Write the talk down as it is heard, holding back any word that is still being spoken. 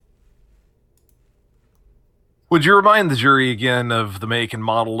Would you remind the jury again of the make and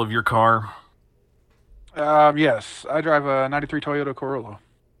model of your car? Yes. I drive a 93 Toyota Corolla.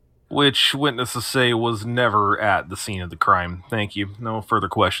 Which witnesses say was never at the scene of the crime. Thank you. No further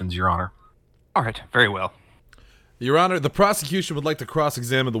questions, Your Honor. All right, very well. Your Honor, the prosecution would like to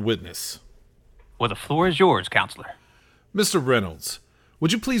cross-examine the witness. Well, the floor is yours, counselor. Mr. Reynolds,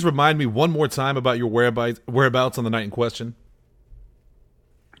 would you please remind me one more time about your whereabouts on the night in question?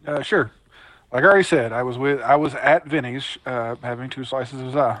 Sure. Like I already said, I was at Vinny's, having 2 slices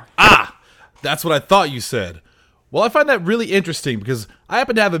of za. Ah! That's what I thought you said. Well, I find that really interesting because I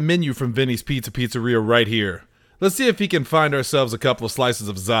happen to have a menu from Vinny's Pizzeria right here. Let's see if he can find ourselves a couple of slices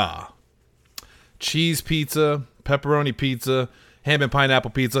of za. Cheese pizza, pepperoni pizza, ham and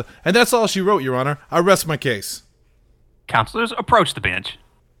pineapple pizza, and that's all she wrote, Your Honor. I rest my case. Counselors, approach the bench.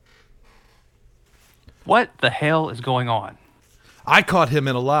 What the hell is going on? I caught him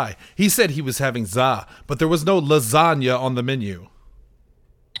in a lie. He said he was having za, but there was no lasagna on the menu.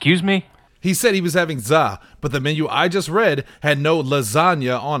 Excuse me? He said he was having za, but the menu I just read had no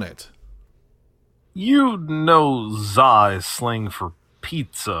lasagna on it. You know za is slang for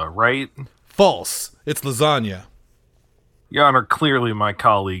pizza, right? False. It's lasagna. Your Honor, clearly my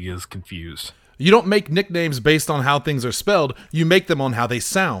colleague is confused. You don't make nicknames based on how things are spelled. You make them on how they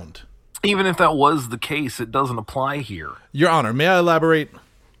sound. Even if that was the case, it doesn't apply here. Your Honor, may I elaborate?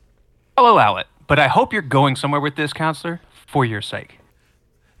 I'll allow it, but I hope you're going somewhere with this, counselor, for your sake.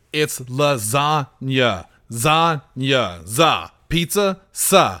 It's lasagna. Zanya. Za. Pizza.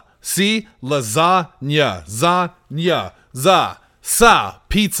 Sa. See? Lasagna. Zanya. Za. Sa.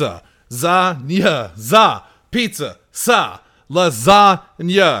 Pizza. Zanya. Za. Pizza. Sa.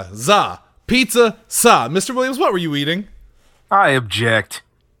 Lasagna. Za. Pizza. Sa. Mr. Williams, what were you eating? I object.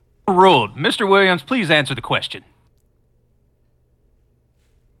 Ruled. Mr. Williams, please answer the question.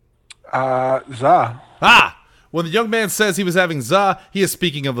 Za. Ah! When the young man says he was having za, he is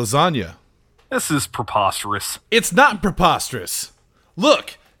speaking of lasagna. This is preposterous. It's not preposterous.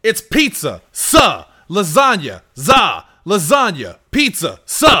 Look, it's pizza, sa, lasagna, za, lasagna, pizza,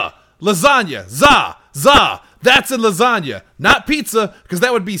 sa, lasagna, za. That's in lasagna, not pizza, because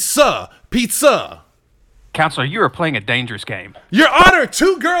that would be sa, pizza. Counselor, you are playing a dangerous game. Your Honor,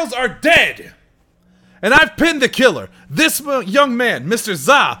 2 girls are dead. And I've pinned the killer. This young man, Mr.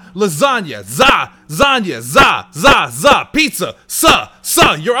 Za, lasagna, za, zanya, za, pizza,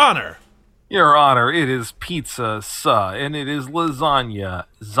 sa, Your Honor. Your Honor, it is pizza, sa, and it is lasagna,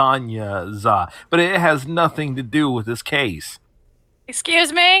 zanya, za. But it has nothing to do with this case.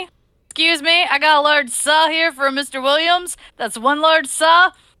 Excuse me? I got a large saw here for Mr. Williams. That's 1 large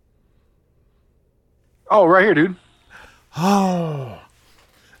saw. Oh, right here, dude. Oh,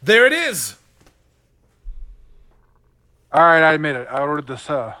 there it is. All right, I admit it. I ordered the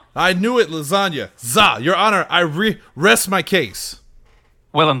sa. I knew it, lasagna. Za, Your Honor, I rest my case.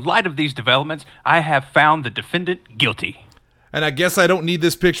 Well, in light of these developments, I have found the defendant guilty. And I guess I don't need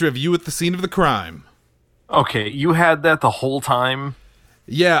this picture of you at the scene of the crime. Okay, you had that the whole time?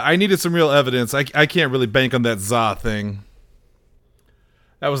 Yeah, I needed some real evidence. I can't really bank on that za thing.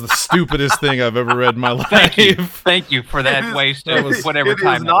 That was the stupidest thing I've ever read in my life. Thank you for that waste of whatever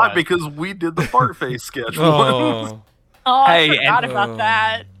time it is it not was. because we did the fart face sketch. Oh. Oh, Hey, I forgot and- about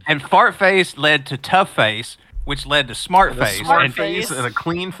that. And fart face led to tough face, which led to smart A face. smart and face face. and a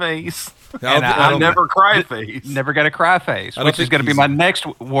clean face. And I never cry face. never got a cry face, don't which is think going to be he's- my next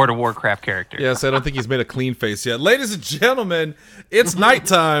World of Warcraft character. Yes, I don't think he's made a clean face yet. Ladies and gentlemen, it's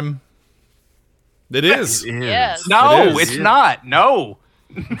nighttime. It is. It is. Yes. No, It is. it's not. No.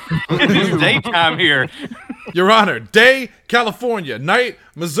 It's daytime here. Your Honor, day, California, night,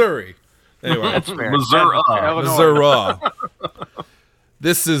 Missouri. Anyway, Fair. Missouri. Illinois. Missouri.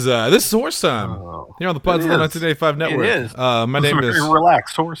 This is horse time. Here on the Podzilla is. 1985 network. is. My name Very is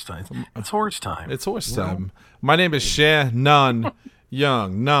relaxed horse time. It's horse time. It's horse time. My name is Shannon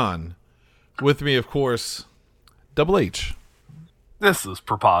Young Nun. With me, of course, Double H. This is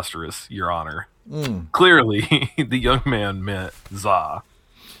preposterous, Your Honor. Mm. Clearly, the young man meant za.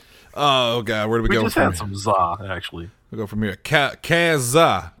 Oh God, where do we, We go just from had here? some za, actually. We go from here.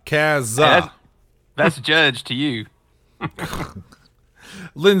 Kaza. Hey, that's judge to you.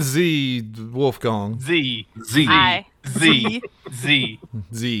 Lindsay Wolfgang Z. Z. Hi. Z. Z.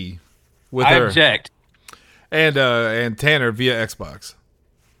 Z. With I her object. and Tanner via Xbox.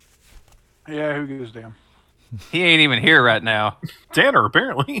 Yeah, who gives a damn? He ain't even here right now. Tanner,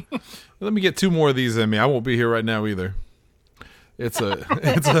 apparently. Let me get 2 more of these in me. I won't be here right now either. It's a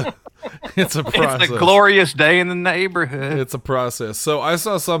process. It's a glorious day in the neighborhood. It's a process. So I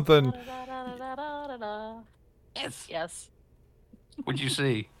saw something. Yes. Yes. What'd you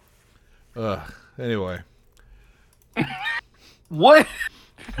see? Anyway, What?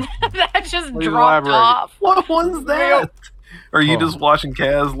 That just Please dropped elaborate. off. What one's that? Are you Oh. just watching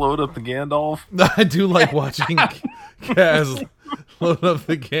Kaz load up the Gandalf? I do like watching Kaz load up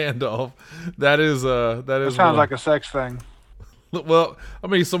the Gandalf. That is That sounds one. like a sex thing. Well, I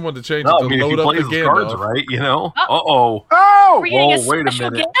mean, someone to change No, it I to mean, if load he up the plays his cards Gandalf. right, you know? Uh-oh. Oh! We're getting a Whoa, wait a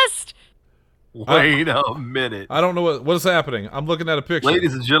special minute. guest. Wait a minute. I don't know what is happening. I'm looking at a picture.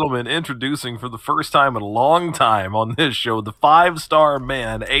 Ladies and gentlemen, introducing for the first time in a long time on this show, the 5-star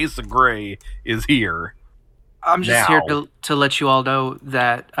man, Asa Gray, is here. I'm just Now. here to let you all know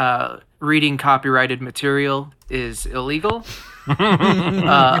that reading copyrighted material is illegal.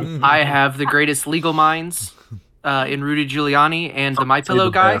 I have the greatest legal minds in Rudy Giuliani and the My Pillow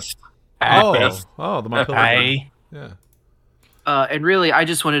guy. The My Pillow. Hey. Yeah. And really, I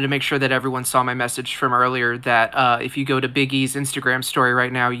just wanted to make sure that everyone saw my message from earlier that if you go to Big E's Instagram story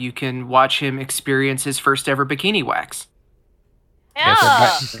right now, you can watch him experience his first ever bikini wax.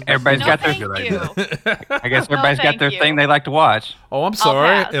 Yeah. Everybody's No, got their. thank you. I guess everybody's got thank their you. thing they like to watch. Oh, I'm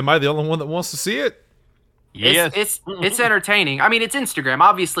sorry. pass. Am I the only one that wants to see it? Yes. It's entertaining. I mean, it's Instagram.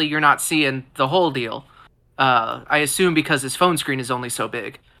 Obviously, you're not seeing the whole deal. I assume because his phone screen is only so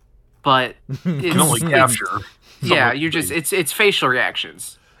big. But You can only it's, capture. yeah, you're just it's facial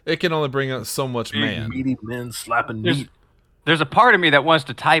reactions. It can only bring out so much Big, man. meaty men slapping There's, meat. there's a part of me that wants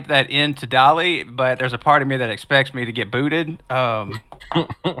to type that into Dolly, but there's a part of me that expects me to get booted. Do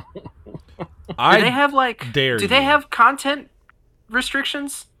I they have like dare do they you. have content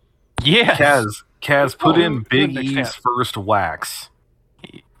restrictions? Yes. Kaz, put Oh, in Big to an E's extent. first wax.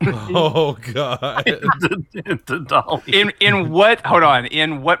 Oh God. to Dolly. In what? Hold on.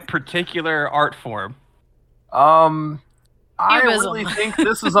 In what particular art form? I Cubism. really think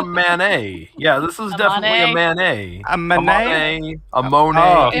this is a Manet. Yeah, this is definitely Manet? a Manet. A Manet? A Monet,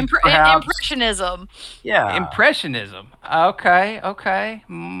 Oh. perhaps. Impressionism. Yeah. Impressionism. Okay. I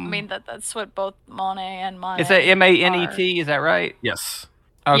mean, that's what both Monet and Monet. It's a Manet. Is that right? Yes.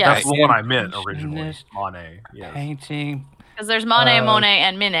 Okay. Yes. That's the one I meant originally. Impressionist Monet. Yes. Painting Because there's Monet, Uh, Monet,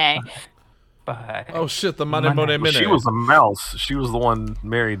 and Minet. by. Oh shit, the Monet Monet. Monet Well, Minute. she was a mouse. She was the one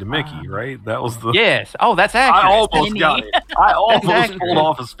married to Mickey, right? That was the. Yes. Oh, that's I accurate. almost Minnie. got it. I almost accurate. pulled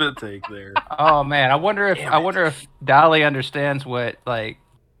off a spit take there. Oh man, I wonder Damn it. if Dolly understands what like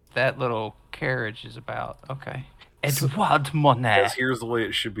that little carriage is about. Okay. Edouard Monet. Yes, here's the way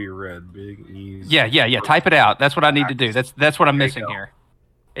it should be read. Big E's. Yeah. Type it out. That's what I need to do. That's what I'm There you missing go. here.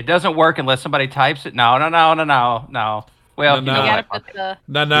 It doesn't work unless somebody types it. No. Well, No, you know You gotta what? put the.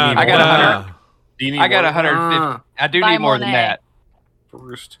 Nah. I got nah. Do you need I got more than 150. I do By need more than Monet. that.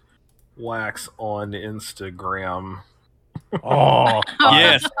 First wax on Instagram. Oh,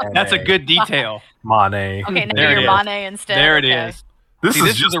 yes. Monet. That's a good detail. Monet. Okay, now There it you're is. Monet instead. There it okay. is. This See, is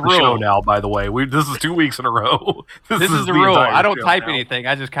this is just the the show rule. now, by the way. This is 2 weeks in a row. This is the the rule. entire I don't show type now. anything.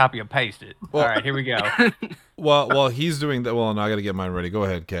 I just copy and paste it. Well- All right, here we go. While he's doing that, well, no, I got to get mine ready. Go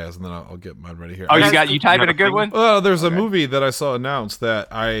ahead, Kaz, and then I'll get mine ready here. Oh, I- you typing a good one? Well, there's a movie that I saw announced that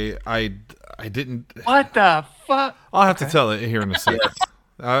I didn't. What the fuck? I'll have to tell it here in a second.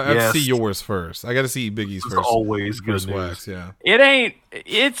 I have Yes. to see yours first. I got to see Biggie's It's first. always good First news. wax, yeah. It ain't.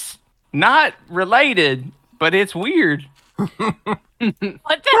 It's not related, but it's weird.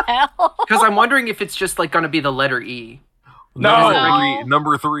 What the hell? Because I'm wondering if it's just like going to be the letter E. No.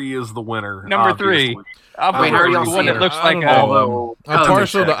 Number three is the winner. Number three. obviously. I'm Wait, how do y'all the one see that it? looks I like don't a. know. I'm Oh,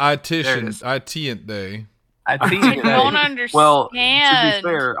 partial to there it IT is. Day. I think I don't that- understand. Well, to be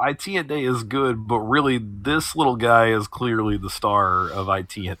fair, IT at Day is good, but really, this little guy is clearly the star of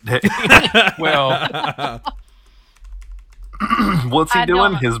IT at Day. well, What's he I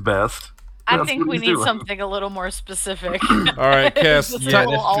doing? don't- His best. I That's think what we he's need doing. something a little more specific. All right, Kaz, This is Yeah,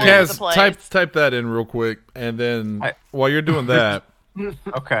 all that's over true. the Kaz, place. type that in real quick, and then I- while you're doing that,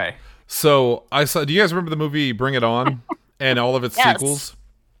 okay. so I saw. Do you guys remember the movie Bring It On and all of its Yes. sequels?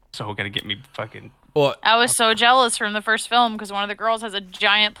 So gonna get me fucking. Well, I was so jealous from the first film because one of the girls has a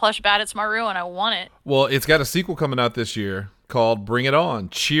giant plush bat at Smaru and I want it. it's got a sequel coming out this year called Bring It On: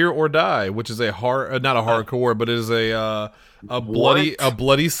 Cheer or Die, which is a not a hardcore, but it is a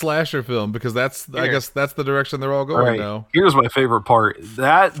bloody slasher film because I guess that's the direction they're all All going right. now. Here's my favorite part.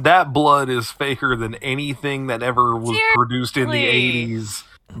 That blood is faker than anything that ever was produced in the Seriously. 80s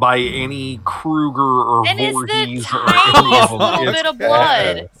by any Kruger or And it's Voorhees the or tiniest little It's bit of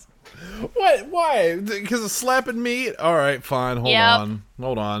blood. What? Why? Because of slapping meat? All right, fine.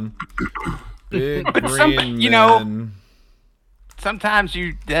 Hold on. Big But some- green you know- men. Sometimes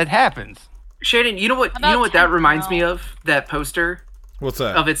that happens. Shannon, you know what About that 10 reminds now. me of? That poster What's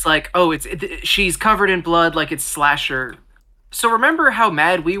that? of it's like, oh, she's covered in blood like it's slasher. So remember how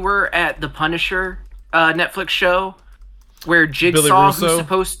mad we were at the Punisher Netflix show where Jigsaw, Russo?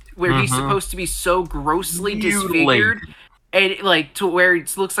 he's supposed to be so grossly Mutilated. disfigured, and like to where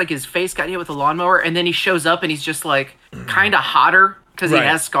it looks like his face got hit with a lawnmower, and then he shows up and he's just like kind of hotter because Right. he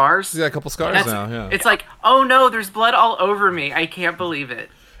has scars. He's got a couple scars That's- now. Yeah. It's like, oh no, there's blood all over me. I can't believe it.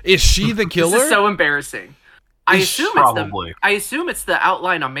 Is she the killer? This is so embarrassing. I Is assume probably. I assume it's the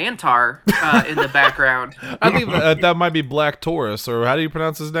outline of Mantar in the background. I think that might be Black Taurus, or how do you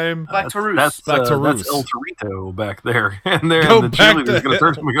pronounce his name? Black Taurus. That's Back to that's Roos. El Torito back there, and there Go the back to cheerleader's gonna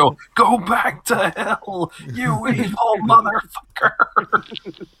turn to him and go back to hell, you evil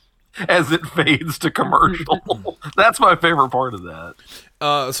motherfucker. As it fades to commercial. That's my favorite part of that.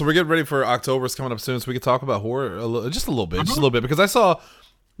 So we're getting ready for October's coming up soon, so we can talk about horror just a little bit, because I saw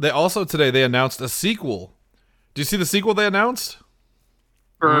they also today they announced a sequel. Do you see the sequel they announced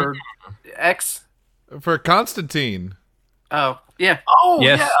For X. for Constantine? Oh, yeah. Oh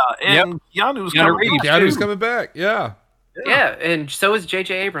Yes. yeah, and Keanu's Keanu coming Reeves. back, Keanu's too. coming back. Yeah. Yeah, and so is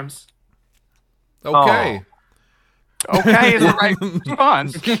J.J. Abrams. Okay. Okay, is the right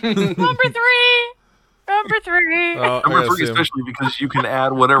response. Number three. Number three. I Number gotta 3, see him. especially because you can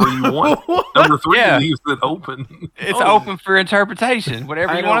add whatever you want. Number 3 Yeah. leaves it open. It's open for interpretation.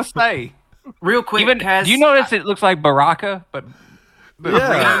 Whatever I you know. want to say. Real quick, Even Kaz, do you notice it looks like Baraka, but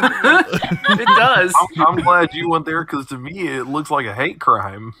Yeah. it does. I'm glad you went there because to me it looks like a hate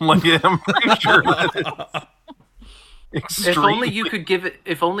crime. Like I'm pretty sure that it's If extreme. only you could give it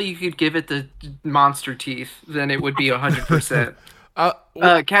the monster teeth, then it would be 100%.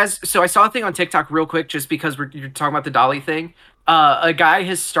 Kaz, so I saw a thing on TikTok real quick, just because you're talking about the Dolly thing. A guy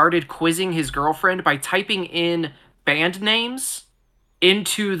has started quizzing his girlfriend by typing in band names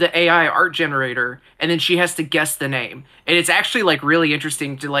into the AI art generator, and then she has to guess the name. And it's actually like really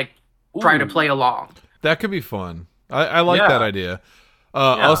interesting to like try to play along. That could be fun. I like Yeah. that idea.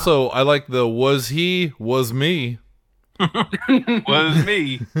 Also, I like the was he, was me. was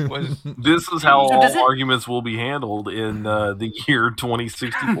me. Was This is how So does all it- arguments will be handled in the year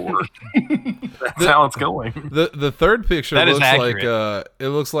 2064. That's how it's going. The third picture That is looks like accurate. it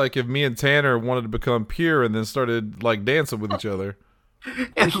looks like if me and Tanner wanted to become pure and then started like dancing with each other.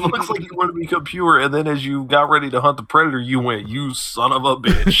 It looks like you want to become pure, and then as you got ready to hunt the predator, you went, "You son of a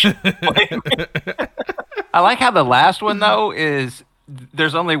bitch!" I like how the last one though is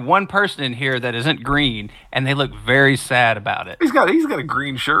there's only one person in here that isn't green, and they look very sad about it. he's got a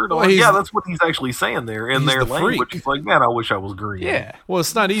green shirt on. Well, he's- Yeah, that's what he's actually saying there in he's their the language. freak. He's like, "Man, I wish I was green." Yeah. Well,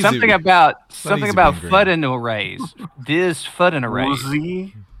 it's not easy. Something easy about being fudden arrays. This fudden arrays.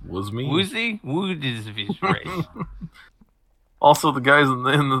 Woozy was me. Woozy? Wood is his race. Also, the guys in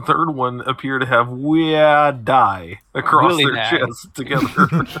the third one appear to have "We die" across Really their die. chests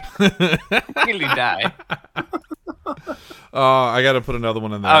together. Really die. I got to put another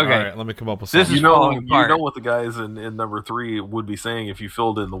one in there. Okay. All right, let me come up with This something. is falling You apart. know what the guys in number 3 would be saying if you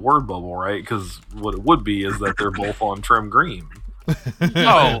filled in the word bubble, right? Because what it would be is that they're both on trim green.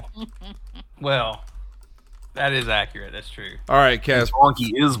 Oh. Well, that is accurate. That's true. All right, Kaz.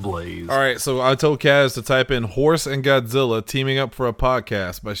 Wonky is Blaze. All right, so I told Kaz to type in "Horse and Godzilla teaming up for a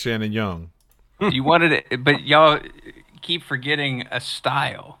podcast" by Shannon Young. You wanted it, but y'all keep forgetting a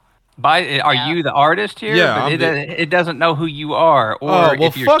style. Are Yeah. you the artist here? Yeah, But I'm it doesn't know who you are, or Oh, well,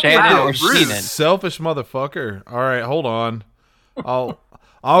 if you're fuck it, Shannon or you Sheenan. selfish motherfucker. All right, hold on.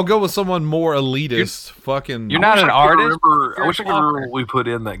 I'll go with someone more elitist. You're not an artist. I wish I could remember what we put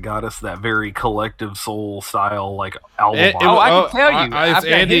in that got us that very collective soul style like album. Oh, I art. can tell you. It's I've got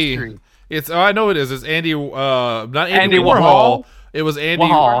Andy. history. I know it is. It's Andy. Not Andy, Andy Warhol. Warhol? It was Andy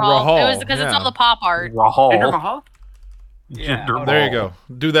Warhol. Rahal. It was because it's all the pop art. Rahal. Jinder Mahal? Yeah. Jinder There you Mahal.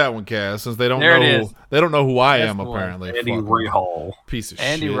 go. Do that one, Cass. Since they don't There it know, is. they don't know who I That's am. the one. Apparently, Andy Fuck 'em. Rahal. Piece of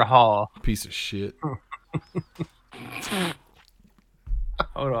Andy shit. Rahal. Piece of shit.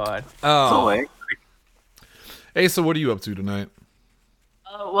 Hold on. So angry. Hey, so what are you up to tonight?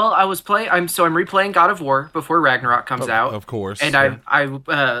 Well, I was playing. I'm replaying God of War before Ragnarok comes out. Of course. And yeah.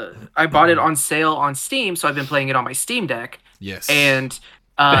 I bought it on sale on Steam, so I've been playing it on my Steam Deck. Yes. And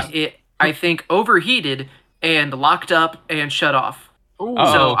it I think overheated and locked up and shut off. So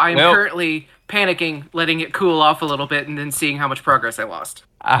Uh-oh. I'm Well, currently panicking, letting it cool off a little bit, and then seeing how much progress I lost.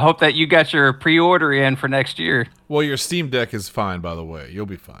 I hope that you got your pre-order in for next year. Well, your Steam Deck is fine, by the way. You'll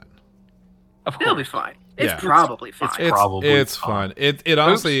be fine. Of It'll course. be fine. It's Yeah. probably fine. It's Probably it's fine. fine. It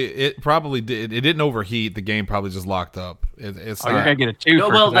honestly it probably did. It didn't overheat. The game probably just locked up. It's Oh, you're not- gonna get a two. No,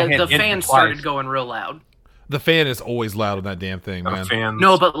 well, the fan started going real loud. the fan is always loud on that damn thing, man. Fans.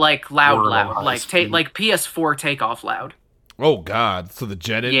 No, but like loud, Word on loud, high like speed. like PS4 takeoff loud. Oh God! So the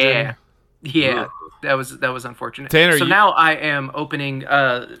jet engine. Yeah, yeah, Ugh. that was unfortunate. Tanner, so you- now I am opening.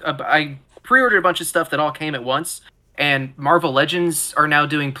 I pre-ordered a bunch of stuff that all came at once. and Marvel Legends are now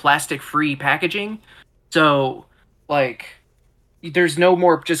doing plastic-free packaging. So, like, there's no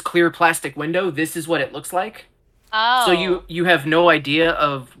more just clear plastic window. This is what it looks like. Oh. So you have no idea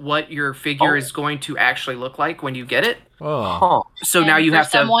of what your figure is going to actually look like when you get it. Oh, Huh. So And now you for have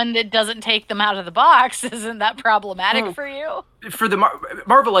to someone that doesn't take them out of the box. Isn't that problematic Oh. for you? for the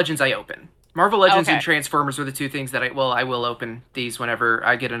Marvel Legends I open. Marvel Legends and Okay. Transformers are the two things that I will open these whenever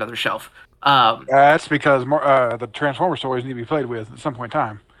I get another shelf. That's because the Transformers toys need to be played with at some point in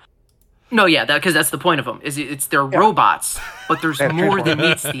time. No, yeah, because that's the point of them. It's they're robots, but there's Yeah, more than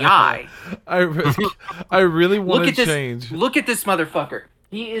meets the eye. I really want Look to at this! change. Look at this motherfucker.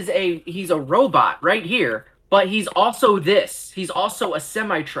 He's a robot right here, but he's also this. He's also a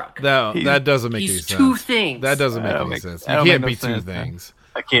semi truck. That doesn't make any He's sense. two things. That doesn't make That don't any make- sense. that You don't can't make be no two sense, man. things.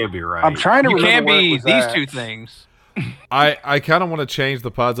 That can't be right. I'm trying to You remember can't where it be was these at. two things. I kind of want to change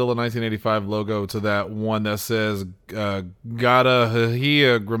the Podzilla 1985 logo to that one that says "Gata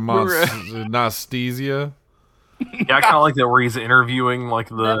Hia Gramnastesia." Yeah, I kind of like that where he's interviewing like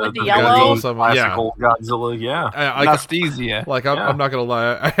With the the yellow? classical Godzilla. Yeah. I'm Anesthesia. not gonna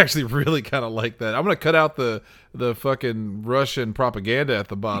lie. I actually really kind of like that. I'm gonna cut out the fucking Russian propaganda at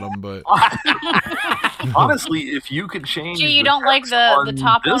the bottom, but Honestly, if you could change, Gee, you the don't like text the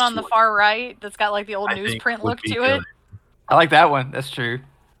top this one on the far right that's got like the old I think newsprint would look be to it? good. I like that one. That's true.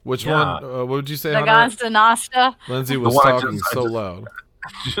 which Yeah. one? What would you say? The Hunter? Gansta Nasta. Lindsay The was one I talking just- so loud.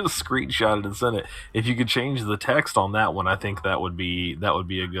 Just screenshot it and send it. If you could change the text on that one, I think that would be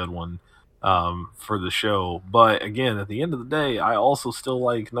a good one for the show. But again, at the end of the day, I also still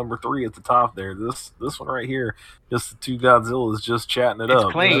like number 3 at the top there. This one right here, just the two Godzillas just chatting it It's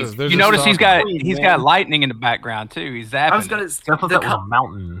up. clean. They're You just notice he's talking. got Man. lightning in the background too. He's zapping. I was gonna. I thought The, that was co- a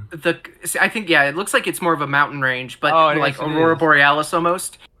mountain. I think it looks like it's more of a mountain range, but Oh, it like is, it Aurora is. Borealis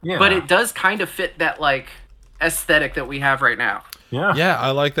almost. Yeah, But it does kind of fit that like aesthetic that we have right now. yeah. Yeah,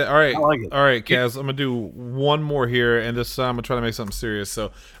 I like that. All right, I like it. all right, Kaz. I'm gonna do one more here, and this time I'm gonna try to make something serious.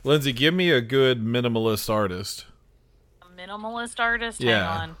 So, Lindsay, give me a good minimalist artist. A minimalist artist?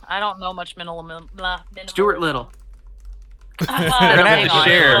 Yeah. Hang on. I don't know much minimalism. Stuart Little. We're gonna have Hang to on.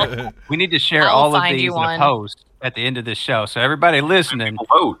 share. We need to share I'll all of find these you in a one. post at the end of this show. So everybody listening.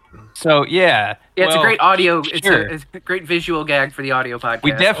 Vote. So yeah. Yeah, it's a well, great audio. sure. It's a great visual gag for the audio podcast.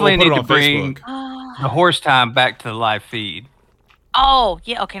 We definitely We'll put it need to on bring Facebook. the horse time back to the live feed. Oh,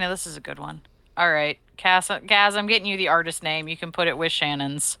 yeah. Okay, now this is a good one. All right. Gaz, I'm getting you the artist name. You can put it with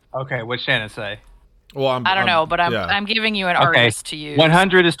Shannon's. Okay, what'd Shannon say? Well, I don't know, but yeah. I'm giving you an Okay. artist to use.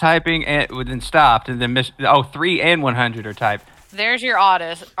 100 is typing and then stopped, and then 3 and 100 are typed. There's your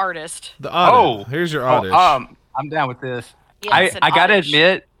artist. The audit. Oh. Here's your audit. I'm down with this. Yes, I gotta oddish.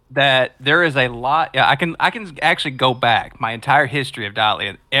 admit that there is a lot. Yeah, I can actually go back my entire history of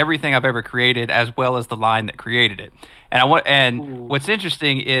Dotly, everything I've ever created, as well as the line that created it. And what's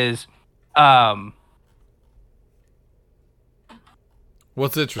interesting is,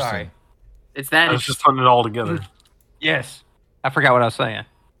 What's interesting? sorry. It's that. I was just putting it all together. Yes, I forgot what I was saying.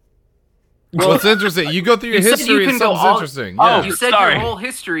 What's interesting? You go through your You said history you and can go something's all- interesting. Oh, Yeah. You said Sorry. your whole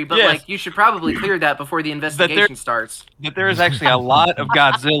history, but Yes. like you should probably clear that before the investigation starts. That there is actually a lot of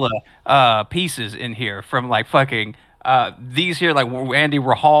Godzilla pieces in here from like fucking these here, like Andy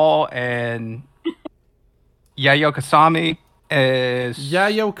Rahal and Yayoi Kasami is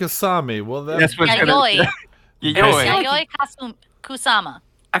Yayoi Kasami. Well, that's what's gonna Yayoi. Yayoi. Yayoi Kusama.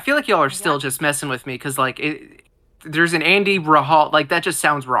 I feel like y'all are still just messing with me because like there's an Andy Rahal, like that just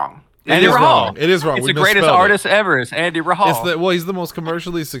sounds wrong. It Andy is Rahal. wrong. It is wrong. It's We the greatest misspelled it. artist ever. Is Andy Rahal. He's the most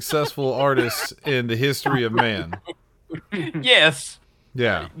commercially successful artist in the history of man. Yes.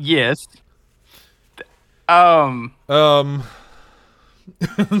 Yeah. Yes. Um. Okay.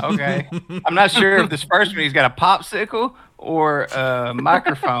 I'm not sure if this first one he's got a popsicle or a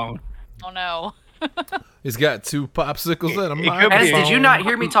microphone. Oh no. He's got 2 popsicles and a It could be. microphone. As did you not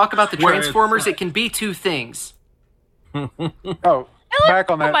hear me talk about the Where it's Transformers? It can be two things. Oh,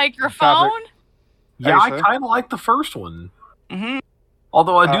 back on A that microphone. topic. Yeah, Hey, I sir. kind of like the first one. Mm-hmm.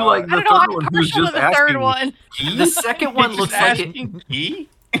 Although I do like I the don't know. third I'm one, who's partial to just the asking. third one. The second one looks like it. asking key.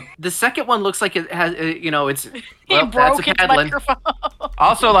 The second one looks like it has. It's He well, that's broke a his Padlin. microphone.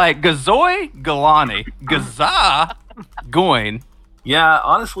 Also, like Gazoy Galani, Gaza Goin. Yeah,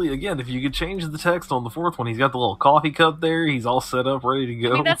 honestly, again, if you could change the text on the fourth one, he's got the little coffee cup there. He's all set up, ready to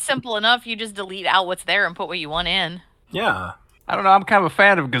go. I mean, that's simple enough. You just delete out what's there and put what you want in. Yeah. I don't know. I'm kind of a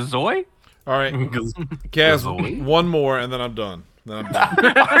fan of Gazoy. All right, 'Cause- Kaz, Gazoy? one more and then I'm done.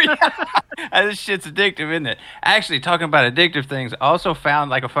 This shit's addictive, isn't it? Actually, talking about addictive things, I also found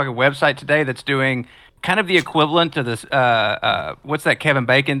like a fucking website today that's doing kind of the equivalent to this. What's that Kevin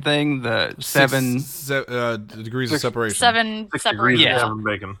Bacon thing? The seven. Degrees of separation. 7 6 separate. degrees Yeah. of Kevin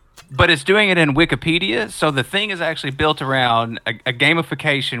Bacon. But it's doing it in Wikipedia. So the thing is actually built around a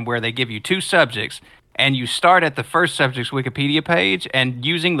gamification where they give you 2 subjects, and you start at the first subject's Wikipedia page, and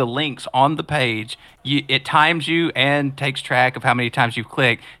using the links on the page, it times you and takes track of how many times you've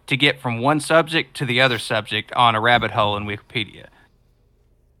clicked to get from one subject to the other subject on a rabbit hole in Wikipedia.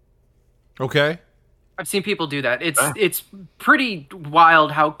 Okay. I've seen people do that. It's pretty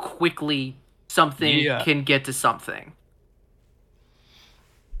wild how quickly something can get to something.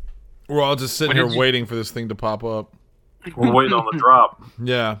 We're all just sitting What here did you- waiting for this thing to pop up. We're waiting on the drop.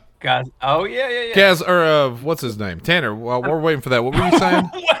 Yeah. Guys, oh yeah. Kaz, or what's his name? Tanner. While we're waiting for that, what were you saying?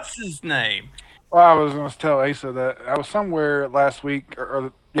 What's his name? Well, I was going to tell Asa that I was somewhere last week,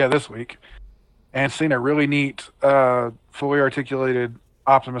 this week, and seen a really neat, fully articulated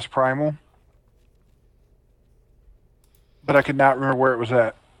Optimus Primal, but I could not remember where it was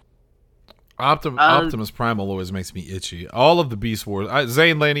at. Optimus Primal always makes me itchy. All of the Beast Wars.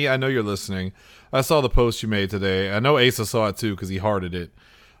 Zane Laney, I know you're listening. I saw the post you made today. I know Asa saw it too because he hearted it.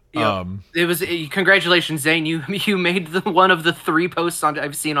 Yep. It was congratulations, Zane. You made one of the 3 posts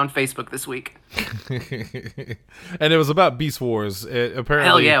I've seen on Facebook this week. And it was about Beast Wars. Apparently,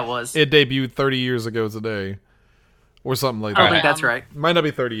 Hell yeah, it was. It debuted 30 years ago today, or something like I don't that. think that's right. Might not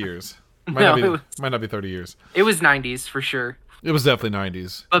be 30 years. Might not be 30 years. It was 90s for sure. It was definitely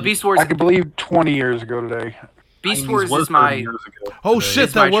 90s. But Beast Wars, I could believe 20 years ago today. Beast 90s Wars was is my 30 years ago. Oh today. shit,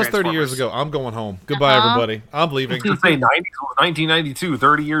 It's my that was 30 years Transformers. ago. I'm going home. Goodbye, everybody. I'm leaving. I was gonna say 90s was 1992,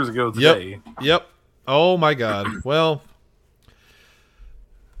 30 years ago today. Yep. Oh my god. Well,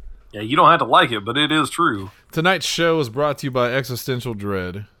 Yeah, you don't have to like it, but it is true. tonight's show is brought to you by Existential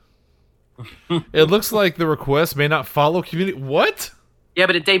Dread. It looks like the request may not follow community. What? yeah,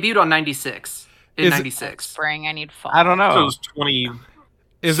 but it debuted on 96 in Is it- 96. Spring, I need fall. I don't So it know. was 26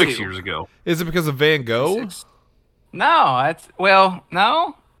 Is it years ago. Is it because of Van Gogh? No,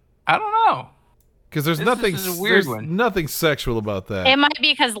 no. I don't know. Because there's This nothing. is a weird there's one. Nothing sexual about that. It might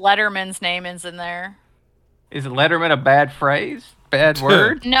be because Letterman's name is in there. Is Letterman a bad phrase? Bad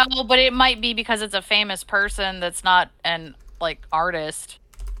word? No, but it might be because it's a famous person that's not an artist.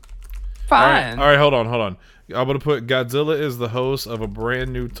 Fine. All right, hold on. I'm gonna put Godzilla is the host of a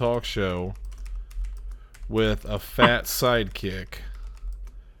brand new talk show with a fat sidekick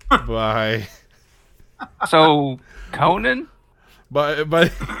by So, Conan? and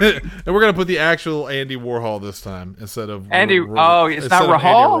we're gonna put the actual Andy Warhol this time instead of Andy- Ro- oh, it's instead not of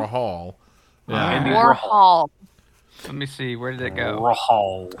Rahal? Andy Rahal. Yeah. Andy Warhol. Let me see. Where did it go?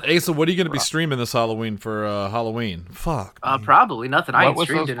 Rahal. Asa, what are you gonna be streaming this Halloween for Halloween? Fuck. Probably nothing. I What ain't was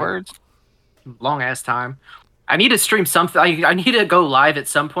streamed those in a words? long ass time. I need to stream something. I need to go live at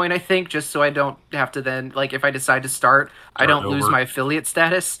some point, I think, just so I don't have to then, if I decide to start, I don't lose over. my affiliate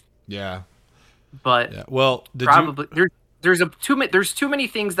status. Yeah. But Yeah. Well, did probably there's too many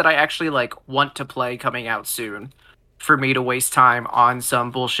things that I actually want to play coming out soon for me to waste time on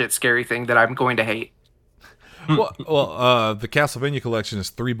some bullshit scary thing that I'm going to hate. Well, the Castlevania collection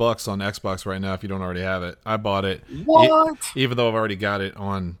is $3 on Xbox right now if you don't already have it. I bought it. What? Even though I've already got it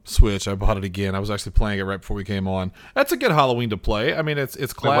on Switch, I bought it again. I was actually playing it right before we came on. That's a good Halloween to play. I mean, it's what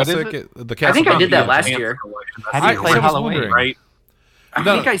is classic. it? The I think I did that Castlevania- last year. How do you I play was Halloween? wondering. Right? I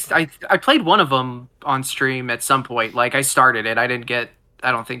No. think I played one of them on stream at some point. I started it. I didn't get,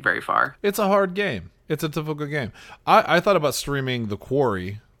 I don't think, very far. It's a hard game. It's a difficult game. I thought about streaming The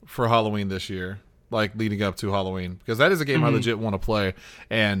Quarry for Halloween this year, leading up to Halloween, because that is a game I legit want to play,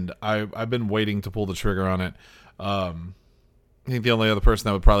 and I've been waiting to pull the trigger on it. I think the only other person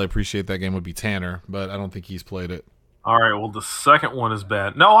that would probably appreciate that game would be Tanner, but I don't think he's played it. All right, well, the second one is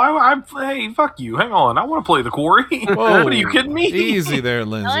bad. No, hey, fuck you. Hang on. I want to play the Quarry. Whoa, What are you kidding me? Easy there, I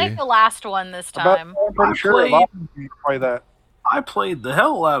Lindsay. like the last one this But time. I'm pretty sure a lot of people play that. I played the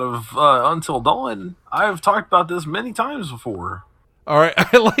hell out of Until Dawn. I've talked about this many times before. All right,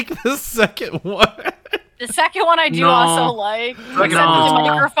 I like the second one. The second one I do No. also like, except Second the one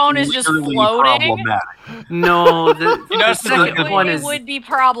is microphone is just Literally floating. problematic. No, the know, the second It one would, is it would be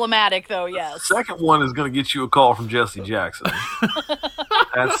problematic, though. Yes. Second one is going to get you a call from Jesse Jackson.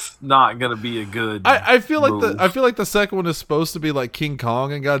 That's not going to be a good. I feel like move. I feel like the second one is supposed to be like King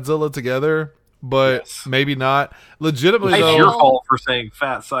Kong and Godzilla together, but Yes. maybe not. Legitimately It's though, your fault for saying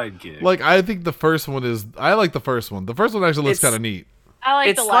fat sidekick. I think the first one is. I like the first one. The first one actually looks It's- kind of neat. I like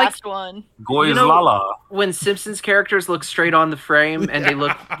It's the like- last one. Goy's you know- Lala. when Simpsons characters look straight on the frame and they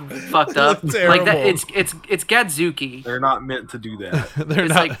look fucked up. Look Like that, terrible. it's Gadzuki. They're not meant to do that. They're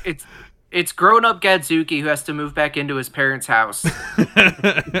It's not. like It's grown-up Gadzuki who has to move back into his parents' house.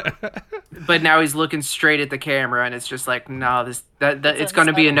 But now he's looking straight at the camera, and it's just like, no, it's going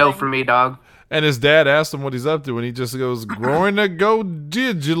to be a no for me, dog. And his dad asked him what he's up to, and he just goes, "Growing a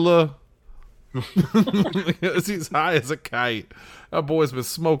Gojigula." He's high as a kite. That boy's been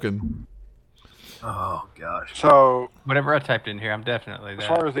smoking. Oh gosh. So, Whatever I typed in here, I'm definitely as that.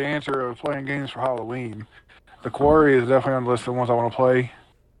 far as the answer of playing games for Halloween, The Quarry is definitely on the list of ones I want to play.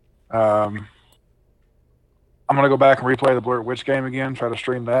 I'm gonna go back and replay the Blurred Witch game again. Try to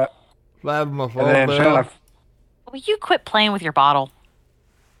stream that. And then Shannon, Will you quit playing with your bottle?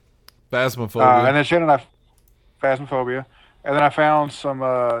 Phasmophobia. and then Shannon, Phasmophobia, and then I found some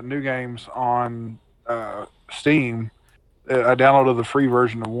new games on Steam. I downloaded the free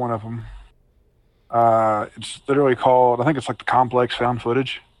version of one of them. It's literally called, I think it's like the Complex Found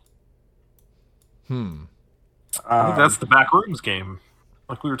Footage. I think that's the Backrooms game,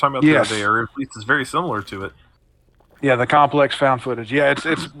 like we were talking about the other day, or at least it's very similar to it. Yeah, the Complex Found Footage. Yeah,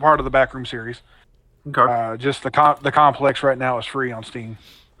 it's part of the Backroom series. Okay. Just the Complex right now is free on Steam.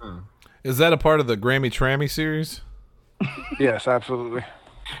 Is that a part of the Grammy Trammy series? Yes, absolutely.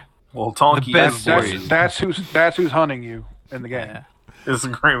 Well, Tonky best is That's who's hunting you in the game. Yeah. is the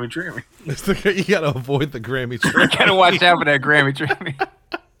Grammy Dreamy. You gotta avoid the Grammy You Trammy. gotta watch out for that Grammy Dreamy.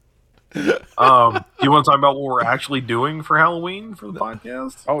 Do you want to talk about what we're actually doing for Halloween for the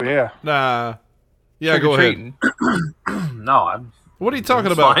podcast? Oh yeah. Nah. Yeah, go ahead. Trick-or-treating. No, I'm. What are you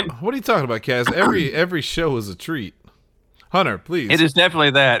talking It's about? fine. What are you talking about, Kaz? Every show is a treat. Hunter, please. It is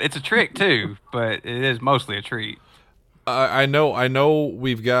definitely that. It's a trick too, but it is mostly a treat. I know.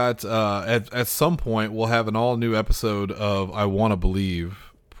 We've got at some point we'll have an all new episode of I Want to Believe.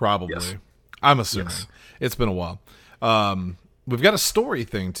 Probably. Yes. I'm assuming. Yes. It's been a while. We've got a story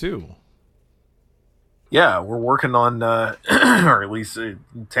thing too. Yeah, we're working on, or at least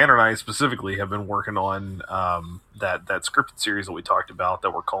Tanner and I specifically have been working on that scripted series that we talked about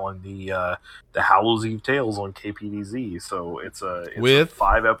that we're calling the Hallows Eve Tales on KPDZ. So it's a With?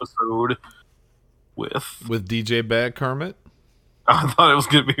 5-episode with DJ Bad Kermit. I thought it was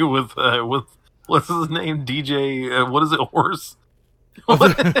gonna be with what's his name, DJ what is it, Horse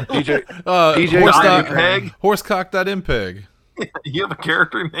DJ Horsecock, Peg. Horsecock.mpeg. You have a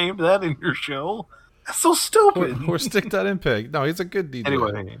character named that in your show? That's so stupid. Horstick.mpeg. No, he's a good DJ.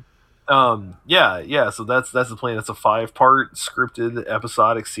 Anyway, yeah. So that's the plan. It's a 5-part scripted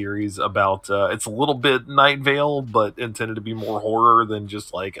episodic series about. It's a little bit Night Vale, but intended to be more horror than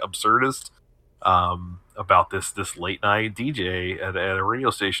just like absurdist. About this late night DJ at a radio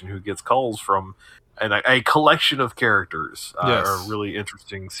station who gets calls from a collection of characters. Yes. A really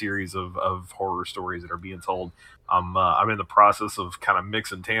interesting series of horror stories that are being told. I'm in the process of kind of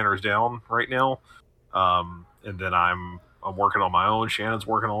mixing Tanner's down right now. And then I'm working on my own. Shannon's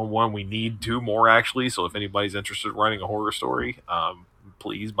working on one. We need 2 more actually. So if anybody's interested in writing a horror story,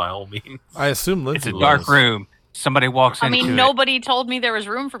 please, by all means. I assume It's Lindsay a dark was. room. Somebody walks I into mean, it. nobody told me there was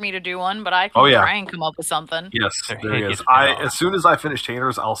room for me to do one, but I can Oh, yeah. try and come up with something. Yes, Their there head is. gets cut off. As soon as I finish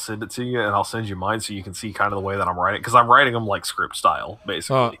Tanner's, I'll send it to you, and I'll send you mine so you can see kind of the way that I'm writing, because I'm writing them like script style,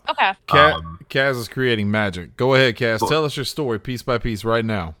 basically. Okay. Kaz is creating magic. Go ahead, Kaz. Tell us your story piece by piece right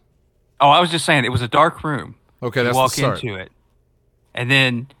now. Oh, I was just saying it was a dark room. Okay, You that's walk the start. into it, and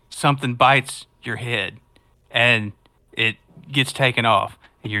then something bites your head, and it gets taken off,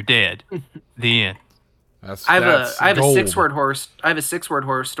 and you're dead. The end. I have a gold. 6-word horse. I have a 6-word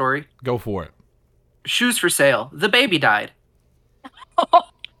horror story. Go for it. Shoes for sale. The baby died.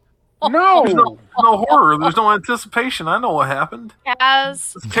 No. There's no horror. There's no anticipation. I know what happened.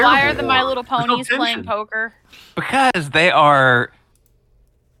 Kaz, It's why are terrible. the My Little There's no Ponies playing tension. poker? Because they are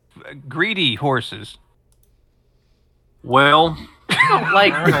greedy horses. Well,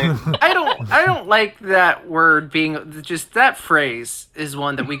 Like right. I don't like that word being just that phrase is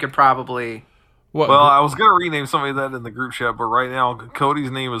one that we could probably What? Well, I was gonna rename somebody that in the group chat, but right now Cody's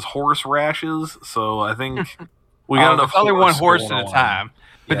name is Horse Rashes, so I think we got enough. It's only one horse going at a on. time.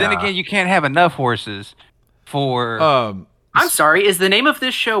 But then Yeah. again, you can't have enough horses for. I'm sorry, is the name of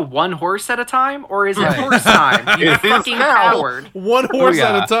this show One Horse at a Time or is it Right. Horse Time? You It is fucking now. coward. one horse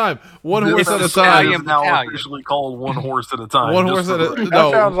yeah. at a time. One This horse at a episode time. is now Battalion. officially called One Horse at a Time. One just horse for at a the- That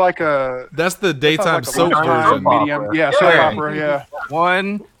no. sounds like a That's the daytime sounds soap like a version. soap medium. opera. Yeah, soap Yeah. opera. Yeah.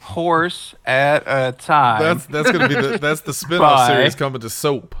 one horse at a time. That's gonna be that's the spinoff Bye. series coming to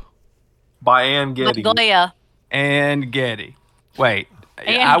soap. by Ann Getty. Leia. and Getty. Wait.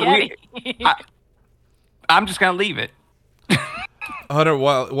 And Getty. I'm just gonna leave it. Hunter,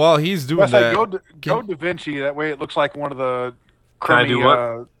 while he's doing Let's say that, go Da Vinci. That way, it looks like one of the Can I do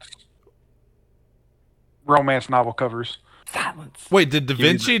what? romance novel covers. Silence. Wait, did Da Give me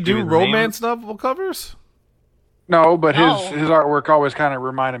Vinci the- give do me the romance novel covers? No, but No. his artwork always kind of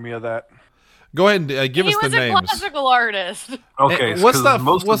reminded me of that. Go ahead and give He us the was a names. classical artist. Okay, What's 'cause that?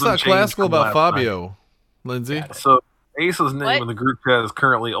 most of What's them that changed classical from about last night. Fabio, Lindsay? So Ace's name What? in the group chat is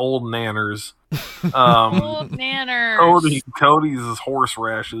currently Old Nanners. Um, Old manners. Cody's is Horse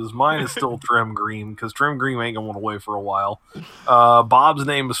Rashes. Mine is still Trim Green because Trim Green ain't going away for a while. Bob's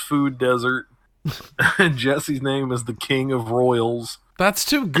name is Food Desert. Jesse's name is the King of Royals. That's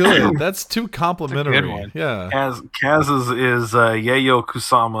too good. That's too complimentary. one. Yeah. Kaz's is Yayo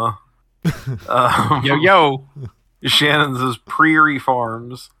Kusama. Yo. Shannon's is Prairie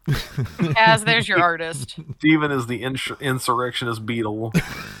Farms. As there's your artist. Steven is the insurrectionist beetle.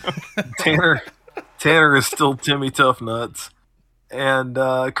 Tanner is still Timmy Tough Nuts. And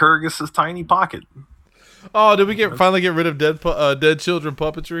Kurgus is Tiny Pocket. Oh, did we finally get rid of dead children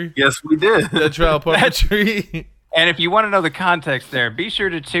puppetry? Yes, we did. Dead child puppetry. And if you want to know the context there, be sure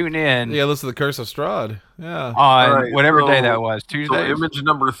to tune in Yeah, listen to the Curse of Strahd. Yeah. on Alright, whatever so- day that was. So Tuesday. image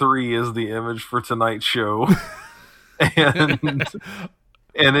number 3 is the image for tonight's show. and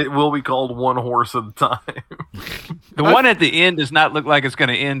it will be called One Horse at a Time. The one at the end does not look like it's going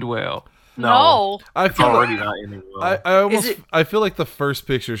to end well. No. I It's feel already not ending well. I almost Is it- I feel like the first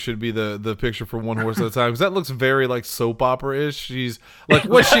picture should be the picture for One Horse at a Time because that looks very like soap opera ish. She's like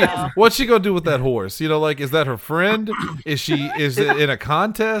what's she gonna do with that horse? You know, like is that her friend? Is it in a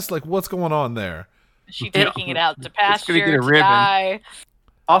contest? Like what's going on there? Is she taking it out to gonna pasture, get a to ribbon. die?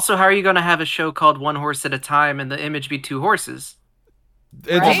 Also, how are you going to have a show called One Horse at a Time and the image be 2 horses?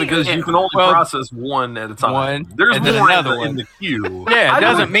 It's Right? because you can only Well, process one at a time. one, There's and then more another in one. the queue. Yeah, I it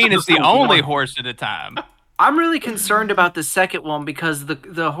doesn't don't- mean it's the just only one. horse at a time. I'm really concerned about the second one because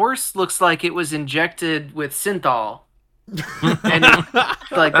the horse looks like it was injected with synthol. And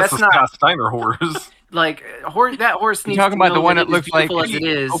like That's that's a not Scott Steiner horse. like that horse needs talking to about the know one that that it is looks like- beautiful as it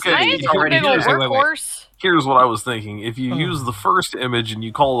is. Okay, Right? It's It's a already big old there. wait. workhorse. Here's what I was thinking. If you use the first image and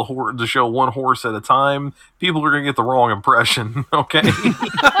you call the show One Horse at a Time, people are going to get the wrong impression, okay?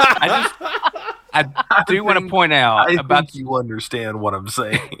 I do want to point out I about think you understand what I'm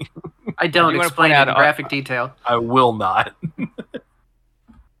saying. I don't You wanna explain point it out- in graphic detail. I will not.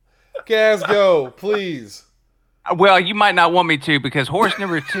 Gaz, go, please. well, you might not want me to because horse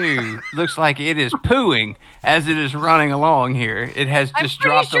number 2 looks like it is pooing as it is running along here. It has I'm just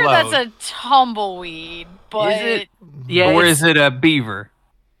pretty dropped sure a load. that's a tumbleweed, but Is it? Yeah, Or it's- is it a beaver?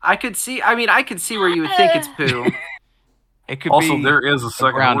 I could see where you would think it's poo. It could Also, be. there is a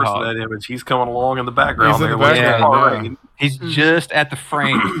second horse groundhog. in that image. He's coming along in the background. He's in there the with his background, car, yeah. right? He's just at the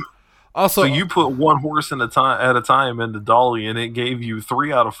frame. Also, So you put one horse at a time into Dolly, and it gave you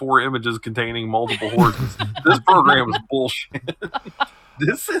 3 out of 4 images containing multiple horses. This program is bullshit.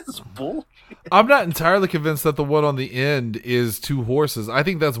 This is bullshit. I'm not entirely convinced that the one on the end is 2 horses. I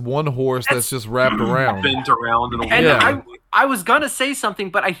think that's one horse that's just wrapped around. Bent around in a And Yeah. I was gonna say something,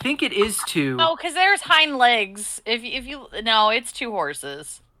 but I think it is 2. no, because there's hind legs. If you no, it's 2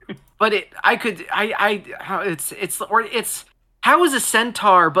 horses. But how is a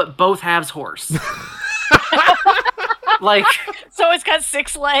centaur but both halves horse? Like, So it's got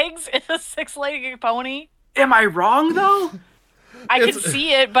 6 legs. It's a 6-legged pony. am I wrong though? I can It's-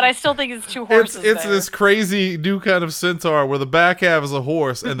 see it, but I still think it's 2 horses. It's there. this crazy new kind of centaur where the back half is a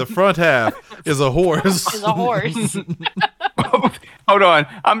horse and the front half is a horse. Is a horse. Hold on.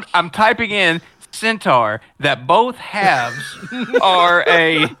 I'm typing in centaur that both halves are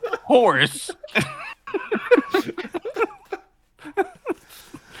a horse.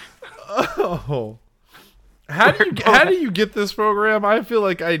 Oh. How do you get this program? I feel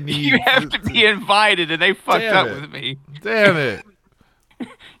like I need. You have to be invited, and they fucked Damn up it. with me. Damn it!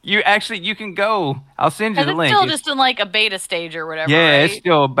 You can go. I'll send you And the it's link. still It's- just in like a beta stage or whatever. yeah, right? it's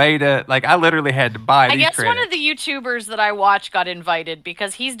still a beta. Like I literally had to buy I these guess one credits. of the YouTubers that I watch got invited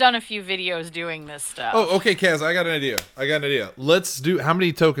because he's done a few videos doing this stuff. Oh, okay, Kaz. I got an idea. Let's do. How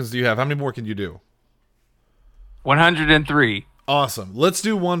many tokens do you have? How many more can you do? 103. Awesome. Let's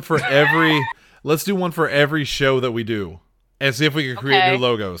do one for every. Let's do one for every show that we do, and see if we can create Okay. new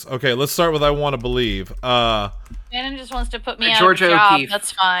logos. Okay, let's start with "I Want to Believe." Shannon just wants to put me out Georgia of a job. O'Keeffe.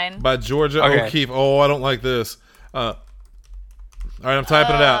 That's fine. By Georgia Okay. O'Keeffe. Oh, I don't like this. All right, I'm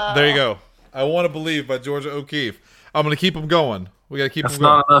typing it out. There you go. "I Want to Believe" by Georgia O'Keeffe. I'm gonna keep them going. We gotta keep That's them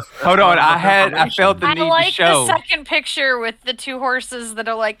going. not enough. Hold that's on, not I enough felt the I need to like show. the second picture with the 2 horses that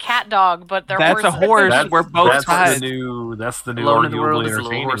are like cat dog, but they're That's a horses. horse. That's, We're both that's sides. That's the new Alone in the arguably World is a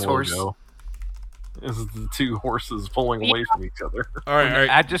little entertaining horse. logo. This is the 2 horses pulling away from each other. All right.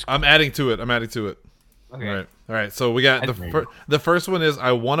 I just I'm adding to it. Okay. All right. So we got Maybe. the first one is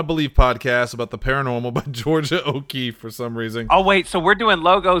I Want to Believe podcast about the paranormal by Georgia O'Keeffe for some reason. Oh wait, so we're doing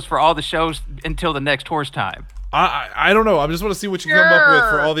logos for all the shows until the next horse time. I don't know. I just want to see what you come up with for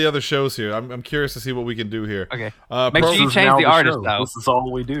Sure. all the other shows here. I'm curious to see what we can do here. Okay. Make Pro, sure you This is change now the artist, show. though. This is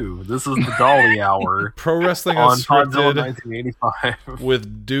all we do. This is the Dolly Hour Pro Wrestling on Podzilla Unscripted 1985.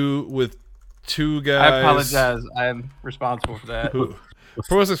 with two guys. I apologize. I'm responsible for that. Who,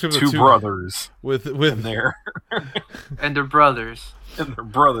 Pro Wrestling Unscripted Two brothers with in there, And their brothers. and they're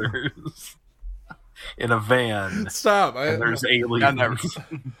brothers in a van. Stop. And there's Down there, aliens.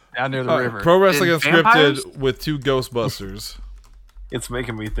 down near the river. Pro Wrestling And Unscripted vampires? with two Ghostbusters. It's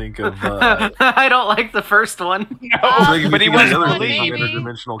making me think of. I don't like the first one. It's making me but he think of was the other believing. thing from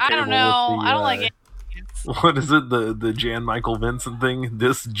Interdimensional I Cable don't know. with the, I don't like it. What is it? The Jan Michael Vincent thing?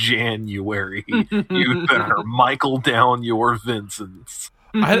 This January, you better Michael down your Vincents.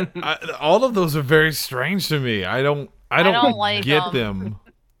 All of those are very strange to me. I don't don't like get them. them.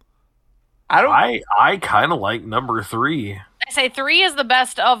 I kind of like number 3. I say 3 is the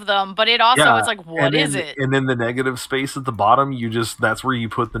best of them, but it also is like, what and is then, it? And then the negative space at the bottom, that's where you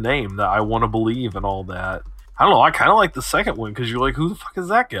put the name that I want to believe and all that. I don't know. I kind of like the second one because you're like, who the fuck is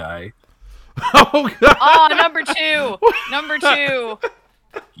that guy? Oh god. Oh, number 2. Number 2.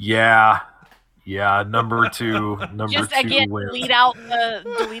 Yeah, number 2. Number Just 2 again, wins. delete out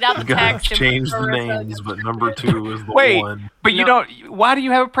the You gotta text. and change put the Marissa names, against but the number 2 is the Wait, one. but you don't. Why do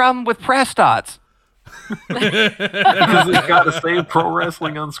you have a problem with press dots? Because it's got to say Pro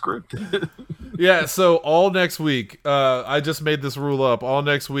Wrestling Unscripted. Yeah, so all next week, I just made this rule up. All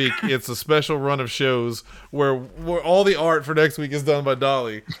next week, it's a special run of shows where all the art for next week is done by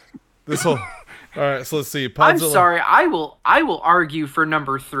Dolly. This whole. All right, so let's see. I'm Podzilla- sorry. I will argue for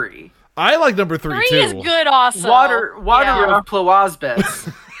number 3. I like number 3 3 too. is good also. Water Yeah. of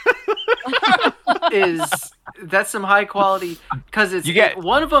Plawazbets that's some high quality because You get-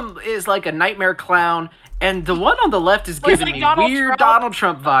 one of them is like a nightmare clown, and the one on the left is Well, it's giving like me Donald weird Trump. Donald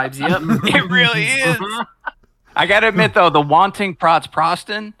Trump vibes. Yep. It really is. I gotta admit though, the wanting Prots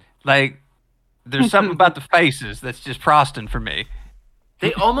Proston, like, there's something about the faces that's just Proston for me.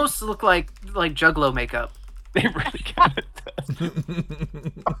 They almost look like Juggalo makeup. They really kind of does.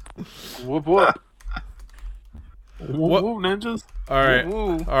 Whoop whoop. What- Woo, ninjas. All right,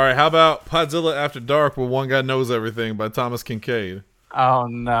 Woo. all right. How about Podzilla After Dark, where one guy knows everything by Thomas Kincaid? Oh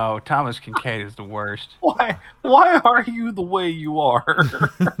no, Thomas Kincaid is the worst. Why are you the way you are?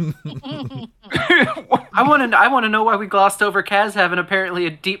 I want to know why we glossed over Kaz having apparently a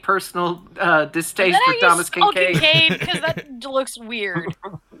deep personal distaste Is for that how you Thomas spell Kincaid. Because that looks weird.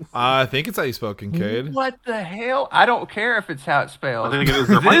 I think it's how you spell Kincaid. What the hell? I don't care if it's how it's I spelled. think it is.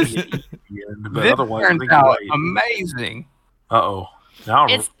 There might This, be an E at the end, but this otherwise, I turns think you're out right. amazing. Uh-oh. Now I'm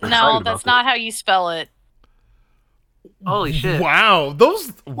It's excited no, about that's this. not how you spell it. Holy shit! Wow, those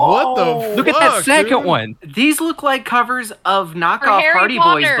what the Whoa. fuck? Look at that second dude? one. These look like covers of knockoff Harry Hardy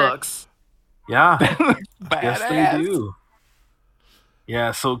Boys Potter. books. Yeah. Badass. Yes, they do.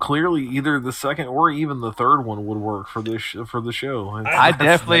 Yeah, so clearly either the second or even the third one would work for this for the show. I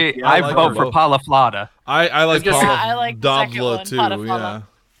definitely, Yeah, I like vote them for both. Palaflada. I like Yeah, Paula I like the second Dobla one, too. Padafala.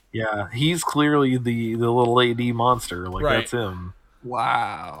 Yeah. he's clearly the little AD monster. Like Right. that's him.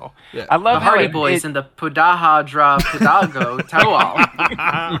 Wow. Yeah. I The love how Hardy it- Boys it- and the Pudaha Dra Pudago Tawal.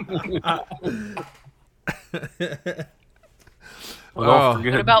 Well, Oh. don't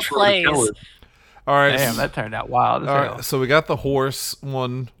forget What about Troy plays? Keller. All right. Damn, that turned out wild as All hell. right. So we got the horse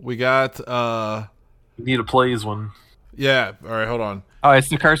one. We got You need a plays one. yeah. All right. Hold on. Oh, it's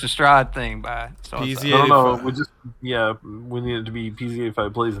the Curse of Strahd thing by PZ. No, no, 85. we just we need it to be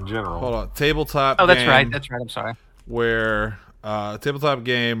PZ85 plays in general. Hold on. Tabletop. Oh, that's game right. That's right. I'm sorry. Where tabletop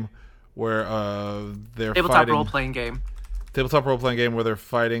game where they're Tabletop fighting role playing game. tabletop role playing game where they're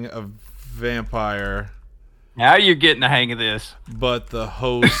fighting a vampire, Now you're getting the hang of this. but the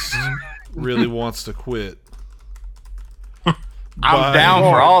host really wants to quit. I'm down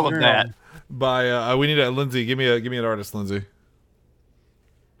for all of that. By we need a Lindsay. Give me an artist, Lindsay.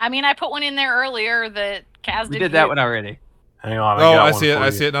 I mean, I put one in there earlier that Kaz We did. did that one already. Hang on. Oh, got I one see it. for I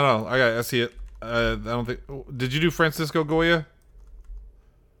you. see it. No, I see it. I don't think. Did you do Francisco Goya?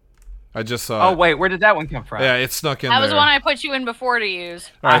 I just saw. Oh it. wait, where did that one come from? Yeah, it snuck in That there. was the one I put you in before to use.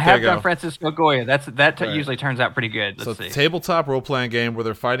 All right, I there have you go. done Francisco Goya. That Right. usually turns out pretty good. Let's So see. tabletop role playing game where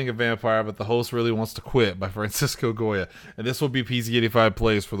they're fighting a vampire, but the host really wants to quit by Francisco Goya, and this will be PZ85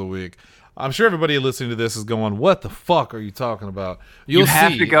 plays for the week. I'm sure everybody listening to this is going, "What the fuck are you talking about?" You'll you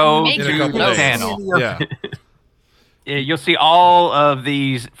have see to go Make in to a couple the days. channel. Yeah. Yeah, you'll see all of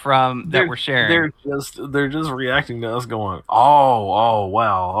these from that we're sharing. They're just reacting to us going, oh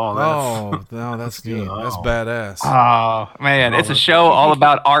wow, No, that's neat. good. That's Oh. badass. Oh man, it's a that's show all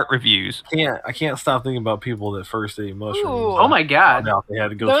about art reviews. I can't stop thinking about people that first ate mushrooms. Ooh. Oh my god. Found out they had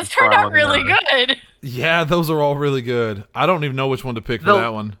to go Those through turned trial out and really error. good. Yeah, those are all really good. I don't even know which one to pick for The-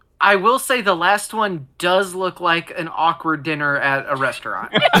 that one. I will say the last one does look like an awkward dinner at a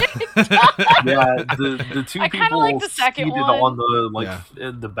restaurant. Yeah, the two I kinda people like the second seated one. on the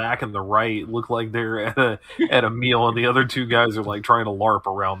in the back and the right look like they're at a meal, and the other two guys are like trying to LARP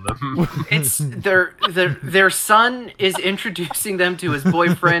around them. It's their son is introducing them to his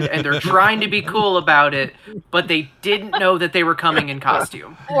boyfriend, and they're trying to be cool about it, but they didn't know that they were coming in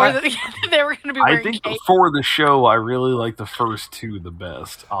costume. Or they were going to be I wearing think cape. for the show, I really like the first two the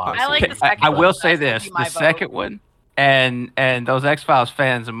best. Honestly. I like the second I one. will say That's this: gonna be the my second vote. one, and those X-Files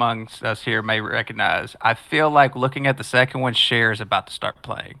fans amongst us here may recognize. I feel like looking at the second one, Cher is about to start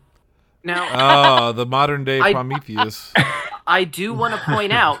playing. Now, Oh, the modern day I- Prometheus. I do want to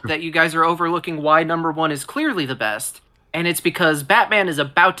point out that you guys are overlooking why number one is clearly the best, and it's because Batman is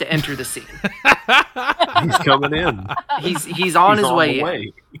about to enter the scene. He's coming in. He's on He's his way in.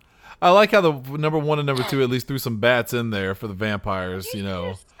 the I like how the number one and number two at least threw some bats in there for the vampires, you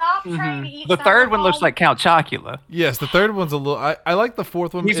know. Stop trying to eat The third one looks like Count Chocula. Yes, the third one's a little. I like the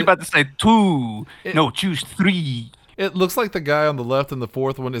fourth one. He's It- about to say two. No, choose three. It looks like the guy on the left in the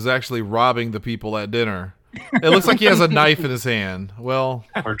fourth one is actually robbing the people at dinner. It looks like he has a knife in his hand. Well,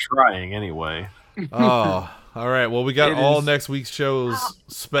 Or trying anyway. oh, all right. Well, we got It all is- next week's show's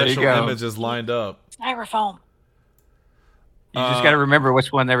special go. images lined up. styrofoam. You just got to remember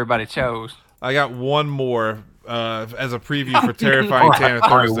which one everybody chose. I got one more as a preview for Terrifying Tanner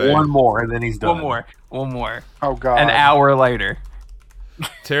All right, Thursday. one more, and then he's done. One more. Oh god. An hour later.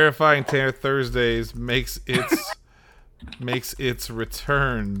 Terrifying Tanner Thursdays makes its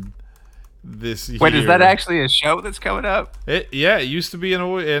return this year. Wait, is that actually a show that's coming up? Yeah, it used to be and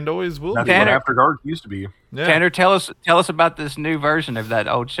always will That's be. what Tanner- After Dark used to be. Yeah. Tanner, tell us about this new version of that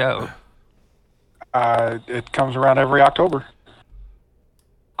old show. It comes around every October.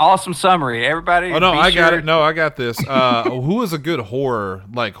 Awesome summary, everybody. Oh no, be I got sure- it. No, I got this. Who is a good horror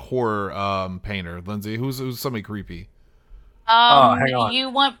painter, Lindsay? Who's somebody creepy? hang on. You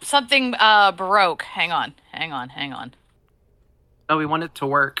want something Baroque. Hang on. Oh, we want it to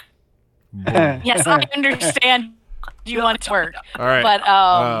work. Yes, I understand you want it to work. All right. But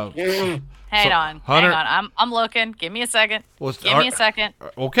hang so, on. Hunter- Hang on. I'm looking. Give me a second. Well, Give me a second.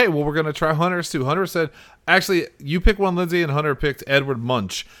 Okay, well we're gonna try Hunter's too. Hunter said, actually, you pick one, Lindsay, and Hunter picked Edward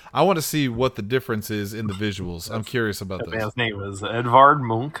Munch. I want to see what the difference is in the visuals. I'm curious about That this. man's name is Edvard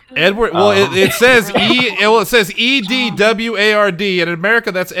Munch. Edward. Well, it says it says EDWARD, and in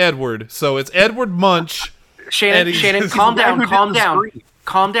America that's Edward. So it's Edward Munch. Shannon, Eddie- Shannon, He's calm the guy down, who did calm the down, screen.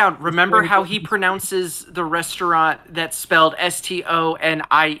 calm down. Remember how he pronounces the restaurant that's spelled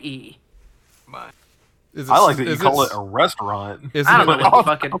STONIE. Is I like that you is call it a restaurant. Is I don't know it- what you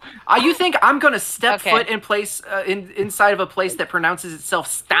fucking. You think I'm gonna step Okay. foot in place inside of a place that pronounces itself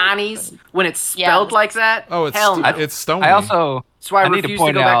Stanies when it's Yeah. spelled like that? Oh, it's hell no. it's Stony. I also That's why I, I need to refuse to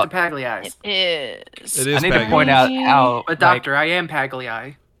point go out- back to Pagliai's. It is. It is I need to Peggy. point out how But doctor, I am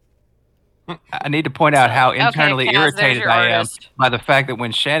Pagliai. I need to point out how Okay, internally Kaz, there's irritated your I am artist. by the fact that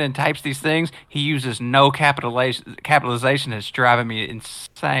when Shannon types these things, he uses no capitalization. It's driving me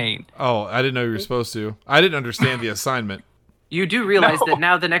insane. Oh, I didn't know you were supposed to. I didn't understand the assignment. You do realize No. that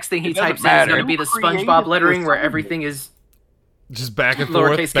now the next thing he It doesn't types in is going matter. to be the Who created SpongeBob lettering this where assignment? everything is Just back and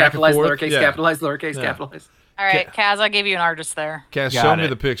forth, lowercase back capitalized, and forth. lowercase Yeah. capitalized, lowercase Yeah. capitalized. All right, Kaz, I gave you an artist there. Cass, Got show me it.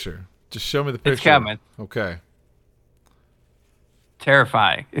 the picture. Just show me the picture. It's coming. Okay.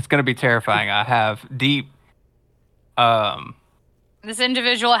 Terrifying. It's going to be terrifying. I have deep. This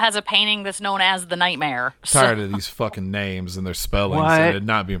individual has a painting that's known as the Nightmare. Tired of these fucking names and their spellings What? and it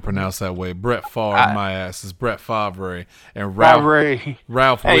not being pronounced that way. Brett Favre, my ass is Brett Favre, and Ralph Ray. Hey,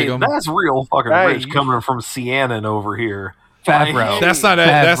 Wiggum. that's real fucking Hey, rich coming from Cianon over here. Favreau. That's not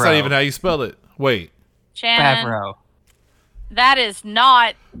that's not Favreau. even how you spell it. Wait. Shannon, Favreau. that is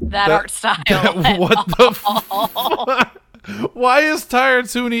not that That- art style. What the? Why is Tired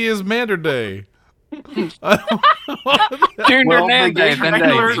Toonie is Mander Day? Junior Well, they Nande, gave Nande.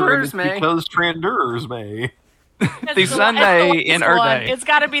 regular- Tranders may. because Tranders may. The Sunday in Earth Erde. It's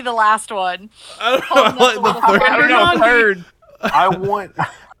got to be the last one. I don't know. I like the third. I don't know. Third.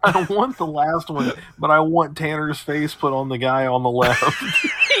 I want the last one, but I want Tanner's face put on the guy on the left.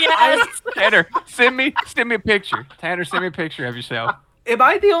 Yes. Tanner, send me a picture. Tanner, send me a picture of yourself. am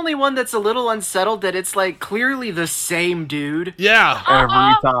I the only one that's a little unsettled that it's like clearly the same dude? Yeah, Every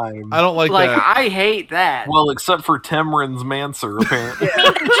time. I don't like Like, that. I hate that. Well, except for Temrin's Mancer, apparently. I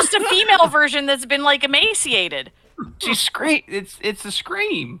mean, just a female version that's been like emaciated. She scream. It's a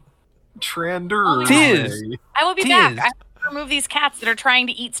scream. Trander. Tis. I will be Tis. back. I have to remove these cats that are trying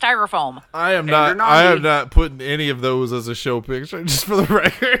to eat styrofoam. I am they're not. I naughty. am not putting any of those as a show picture. Just for the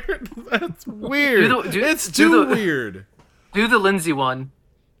record, that's weird. It's too weird. Do the Lindsay one.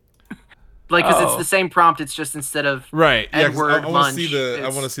 Like, because it's Oh. the same prompt. It's just instead of Right. Yeah. 'Cause Edward I want to Munch, see the. I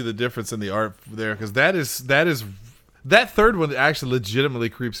it's- want to see the difference in the art there because that third one actually legitimately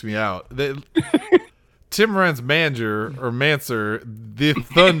creeps me out. Timran's Manger or Mancer, the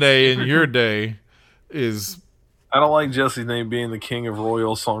Thunday in your day is. I don't like Jesse's name being the king of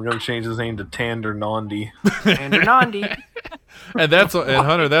royals, so I'm going to change his name to Tander Nandi. Andrew Nandi. And that's on, and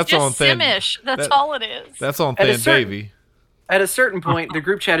Hunter. That's on Just Than. Simish. That's that- all it is. That's on At a Than certain- Davy. At a certain point, the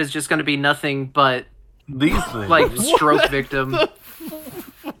group chat is just going to be nothing but These things. like stroke victim.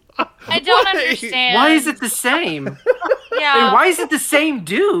 I don't understand. Why is it the same? Yeah. And why is it the same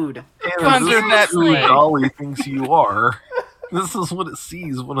dude? Tanner, this that is who way. Dolly thinks you are. This is what it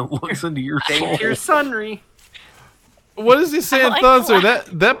sees when it looks into your soul. Thank your sunry. What is he saying, like Thuncer?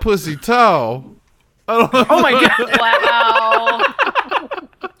 that. That pussy tall. I don't know. Oh my god. Wow.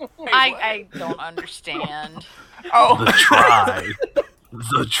 I don't understand. Oh, The try.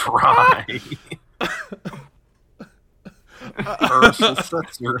 The try. Ursula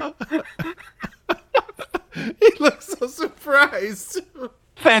Setzer. He looks so surprised.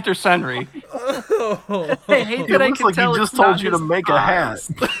 Panther Sunry. I hate It that I looks can like tell he it's just told not you to his make a hat.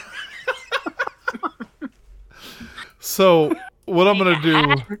 eyes. So what I'm gonna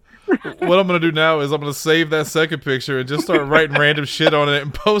do now is I'm gonna save that second picture and just start writing random shit on it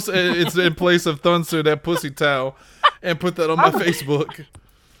and post it's in place of Thuncer, that pussy towel, and put that on my Facebook.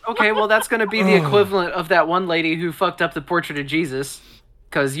 Okay, well that's going to be the equivalent of that one lady who fucked up the portrait of Jesus.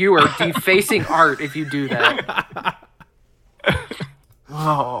 Because you are defacing art if you do that.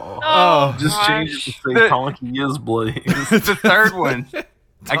 Oh, just gosh. change it to say The- Tonky is Blaze. The third one.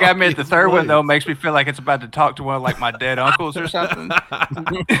 I gotta admit, the third one though makes me feel like it's about to talk to one of like my dead uncles or something.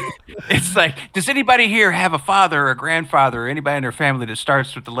 It's like, does anybody here have a father or a grandfather or anybody in their family that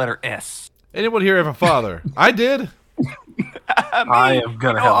starts with the letter S? Anyone here have a father? I did. I am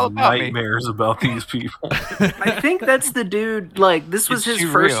gonna you know all have about me. nightmares about these people. I think that's the dude, like, this was It's his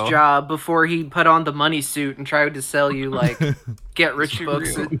too first real. job before he put on the money suit and tried to sell you, like, get rich too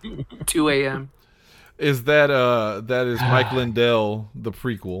books real. at 2 a.m. Is that is Mike Lindell, the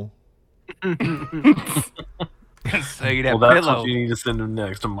prequel. Say that Well, that's pillow. what you need to send him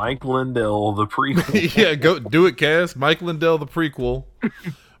next. To Mike Lindell, the prequel. Yeah, go do it, Cass. Mike Lindell, the prequel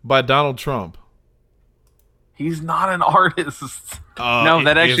by Donald Trump. He's not an artist. No,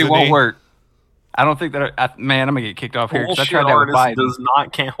 that actually Isn't won't he? work. I don't think that. Man, I'm gonna get kicked off here because I Bullshit tried that with artist Biden. does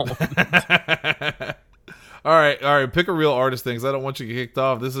not count. All right. Pick a real artist thing 'cause I don't want you to get kicked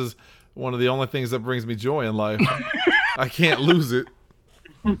off. This is one of the only things that brings me joy in life. I can't lose it.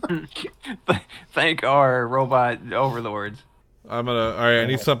 Thank our robot overlords. All right, I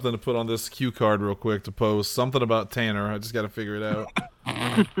need something to put on this cue card real quick to post. Something about Tanner. I just got to figure it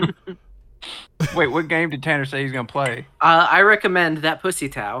out. Wait, what game did Tanner say he's gonna play? I recommend that pussy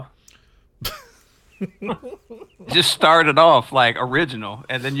towel. Just start it off like original,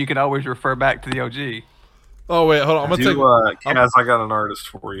 and then you can always refer back to the OG. Oh, wait, hold on. I'm going to take... Kaz, I got an artist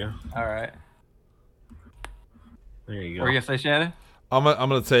for you. All right. There you What were go. you gonna say, Shannon? I'm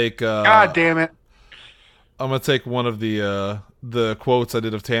gonna take... God damn it. I'm going to take one of the quotes I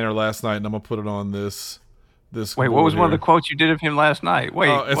did of Tanner last night, and I'm going to put it on this Wait, what was board one of here. the quotes you did of him last night? Wait,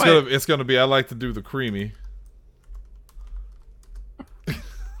 Oh, what? it's gonna be I like to do the creamy.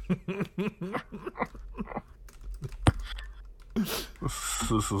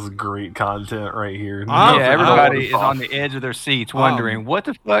 This is great content right here. I'm- Yeah, I'm- everybody is on the edge of their seats, wondering Um, what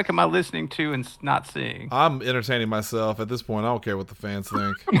the fuck am I listening to and not seeing. I'm entertaining myself at this point. I don't care what the fans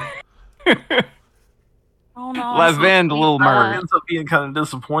think. Oh no. Lavend, a little That merge. ends up being kind of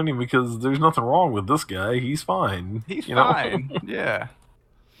disappointing because there's nothing wrong with this guy. He's fine. He's you know? fine. Yeah.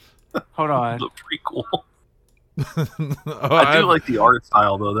 Hold on. The prequel. Oh, I do like the art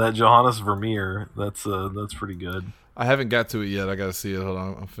style though. That Johannes Vermeer. That's pretty good. I haven't got to it yet. I got to see it. Hold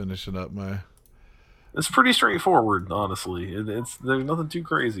on. I'm finishing up my. It's pretty straightforward, honestly. It's there's nothing too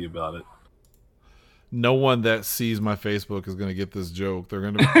crazy about it. No one that sees my Facebook is gonna get this joke. They're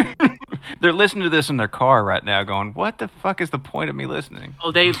gonna. They're listening to this in their car right now, going, "What the fuck is the point of me listening?"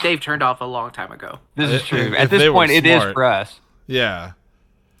 Oh, they've turned off a long time ago. This is If- true. if At they this were point, it is smart. for us. Yeah.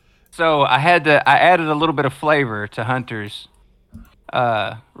 So I added a little bit of flavor to Hunter's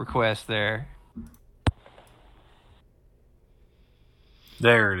request there.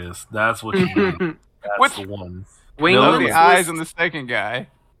 There it is. That's what you need. That's What's- the one. Wayne No, No, Lynn's the eyes list- on the second guy.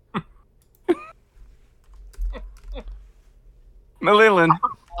 Leland.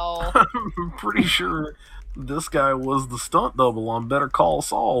 Oh, I'm pretty sure this guy was the stunt double on Better Call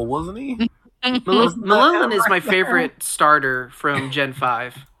Saul, wasn't he? Malone is my favorite starter from Gen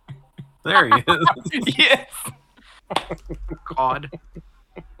 5. There he is. Yes. God.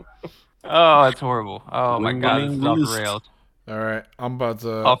 Oh, that's horrible. Oh my god, Winning it's off list. the rails. All right, I'm about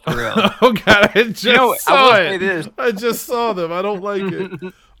to. Off the rails. Oh god, I just You know, I saw will it. say this. I just saw them. I don't like it.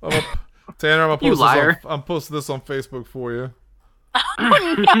 Tanner, I'm gonna You post liar. this. I'm posting this on Facebook for you.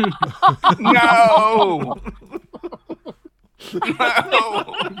 No.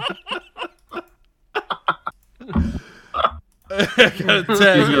 No. I gotta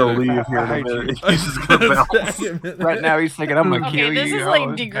tag He's gonna it. leave here in I a hate minute. He's just gonna bounce. Right now he's thinking I'm gonna kill okay, this you. is Oh, like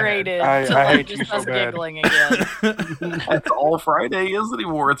it's degraded I to like hate you just so us bad. giggling again. That's all Friday is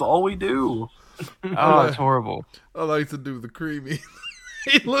anymore. It's all we do. bad. Oh, it's horrible. I like to do the creamy.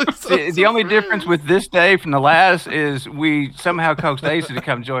 He looks so The only difference with this day from the last is we somehow coaxed Asa to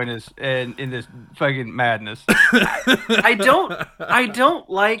come join us in this fucking madness. I don't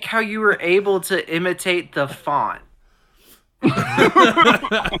like how you were able to imitate the font.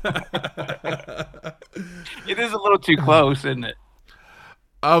 It is a little too close, isn't it?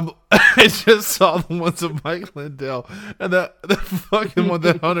 I just saw the ones of Mike Lindell and the fucking one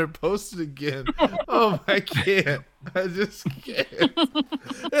that Hunter posted again. Oh, I can't. I just can't.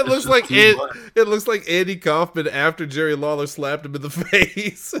 It looks just like too much. it looks like Andy Kaufman after Jerry Lawler slapped him in the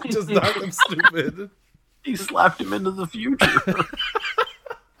face. Just knocked him stupid. He slapped him into the future.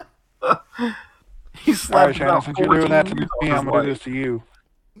 He All slapped right, Shannon, about since you're doing that to 14 me, off I'm his going to do life. this to you.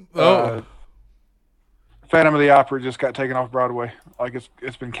 Oh, Phantom of the Opera just got taken off Broadway. Like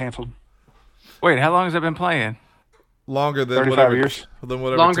it's been canceled. Wait, how long has that been playing? longer than 35 whatever. years. Than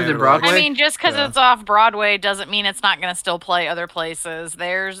whatever Longer than Tanner Broadway? I likes. mean, just because Yeah. it's off Broadway doesn't mean it's not going to still play other places.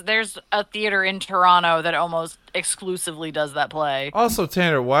 There's a theater in Toronto that almost exclusively does that play. Also,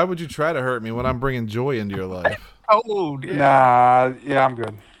 Tanner, why would you try to hurt me when I'm bringing joy into your life? Oh, yeah. Nah, yeah, I'm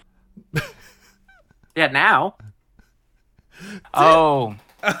good. Yeah, now. Oh,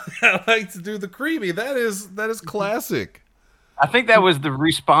 I like to do the creamy. That is classic. I think that was the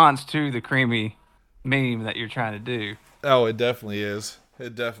response to the creamy meme that you're trying to do. Oh, it definitely is.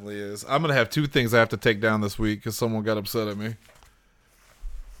 It definitely is. I'm gonna have two things I have to take down this week because someone got upset at me.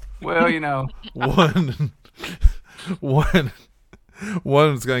 Well, you know, One,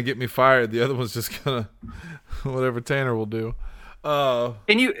 one's gonna get me fired. The other one's just gonna whatever Tanner will do.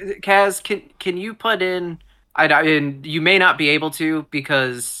 Can you, Kaz? Can you put in? And you may not be able to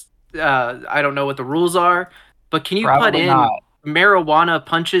because I don't know what the rules are. But can you put Probably in not. marijuana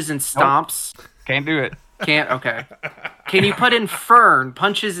punches and stomps? can't do it. Can't. Okay. Can you put in Fern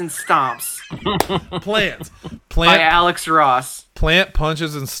punches and stomps Plant. by Alex Ross? Plant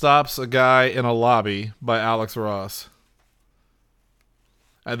punches and stops a guy in a lobby by Alex Ross.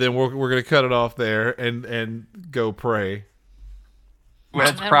 And then we're gonna cut it off there and go pray. Well,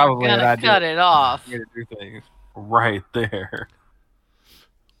 that's And then probably we're an gonna idea. cut it off. Way to do things. Right there.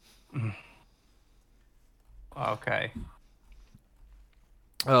 Okay.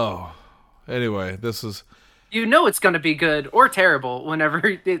 Oh. Anyway, this is You know it's going to be good or terrible whenever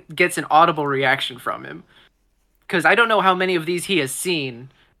it gets an audible reaction from him. Because I don't know how many of these he has seen,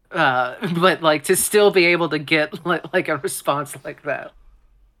 but like to still be able to get like a response like that.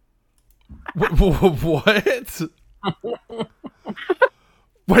 what?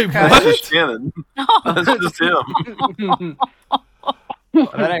 Wait, That's what? just Shannon. That's just him.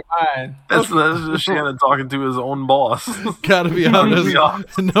 That ain't mine. That's just Shannon talking to his own boss. Gotta be Gotta honest. be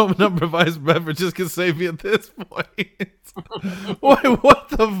honest. No number of ice beverages can save me at this point. Wait, what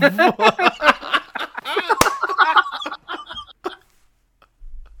the fuck?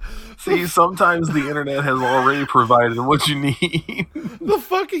 See, sometimes the internet has already provided what you need. The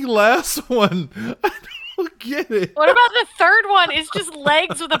fucking last one. I don't get it. What about the third one? It's just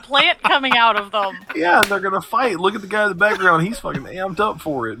legs with a plant coming out of them. Yeah, and they're gonna fight. Look at the guy in the background. He's fucking amped up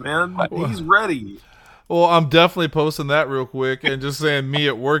for it, man. He's ready. Well, I'm definitely posting that real quick and just saying me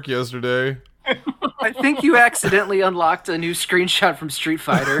at work yesterday. I think you accidentally unlocked a new screenshot from Street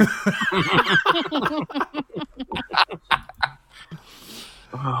Fighter.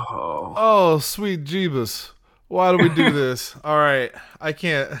 Oh, Oh, sweet Jeebus. Why do we do this? All right. I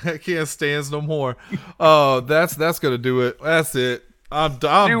can't stand no more. Oh, that's gonna do it. That's it. I'm Do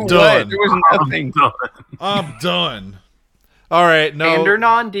done. what? There was nothing. I'm done. All right, no. Ander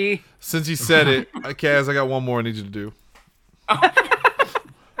Nandi. Since you said it, Kaz, I got one more I need you to do.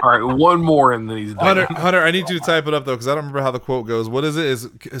 All right, one more and then he's done. Hunter, I need you to type it up though, because I don't remember how the quote goes. What is it?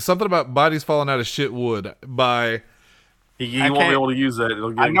 Is something about bodies falling out of shit wood by? He won't be able to use that.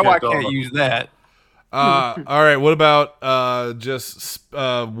 It'll get I know I kicked can't off. use that. All right. What about just wood?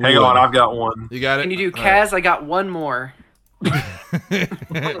 Hang on, I've got one. You got it. Can you do All right. Kaz? I got one more. I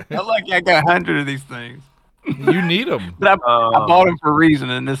like I got 100 of these things. You need them. But I bought them for a reason,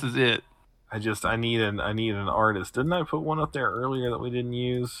 and this is it. I need an artist. Didn't I put one up there earlier that we didn't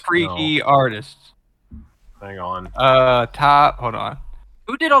use? Freaky artists. No. Hang on. Hold on.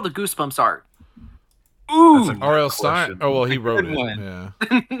 Who did all the Goosebumps art? Ooh, That's a R.L. good Stein. question. Oh well, he wrote Good it. one.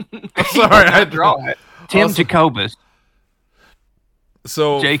 Yeah. Sorry, I draw it. Tim Also- Jacobus.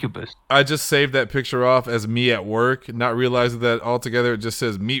 So Jacobus. I just saved that picture off as me at work, not realizing that altogether it just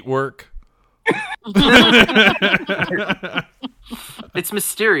says meat work. It's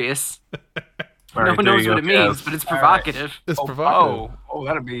mysterious. All No right, one there knows you what it go, means, Kaz. but it's All right. provocative. It's provocative. Oh,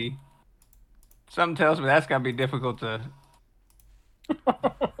 that'll be. Something tells me that's gonna be difficult to. All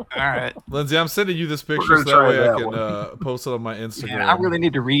right. Lindsay, I'm sending you this picture gonna so that try way I that can one. post it on my Instagram. Man, I really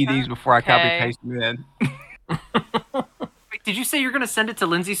need to read these before I copy Okay. paste them in. Wait, did you say you're gonna send it to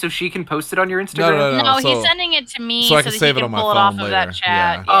Lindsay so she can post it on your Instagram? No, No, so- he's sending it to me so so, I can that save he it can on my pull it off phone of that later.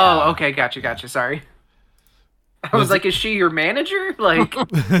 chat. Yeah. Oh, okay, gotcha. Sorry. I was like, is she your manager? Like, What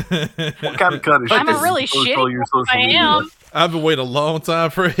kind of cut is I'm she a really supposed to tell shitty your social I media? am. I've been waiting a long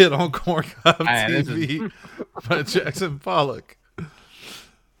time for a hit on Corn Cob Man, this TV by Jackson Pollock.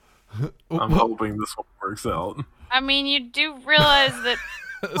 I'm hoping this one works out. I mean, you do realize that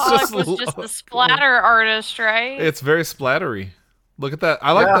It's Pollock was a just lo- the splatter artist, right? It's very splattery. Look at that.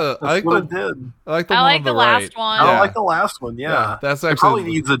 I like the. I like that's what the. it did. I like the I one like on the the last right. one. I Yeah. don't like the last one. Yeah, That's it actually. probably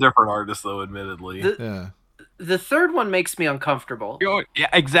needs a different artist though. Admittedly, the, Yeah. the third one makes me uncomfortable. Yeah,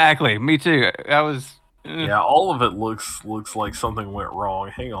 exactly. Me too. I was. yeah, all of it looks like something went wrong.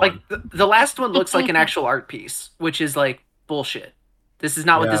 Hang on. Like, the last one looks like an actual art piece, which is like bullshit. This is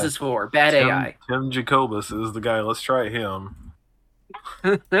not what this Yeah. is for. Bad Tim, AI. Tim Jacobus is the guy. Let's try him.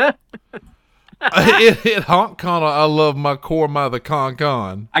 it honk con. I love my core, my the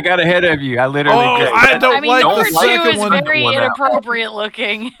con. I got ahead of you. I literally. Oh, did. I don't I mean, like number the two second is one. very One out. inappropriate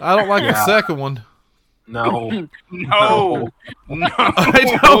looking. I don't like the Yeah. second one. No, No. No.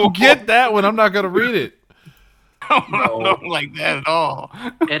 I don't get that one. I'm not gonna read it. I don't like that at all.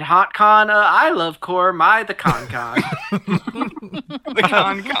 At HauntCon, I love Core, my the Con. The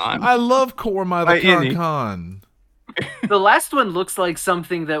con. I love core, my Hey, the Andy. con. The last one looks like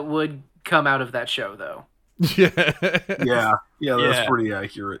something that would come out of that show, though. Yeah. yeah, that's Yeah. pretty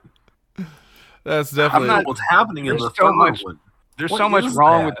accurate. That's I definitely. don't know what's happening in There's the so third much- one. There's What so much is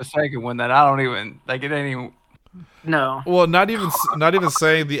wrong that? with the second one that I don't even like. It ain't even. No. Well, not even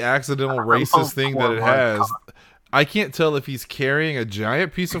saying the accidental racist thing that it Core, my has. I can't tell if he's carrying a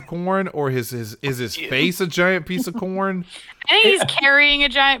giant piece of corn or his face a giant piece of corn. I think he's carrying a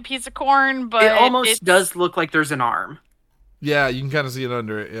giant piece of corn, but It almost it's- does look like there's an arm. Yeah, you can kind of see it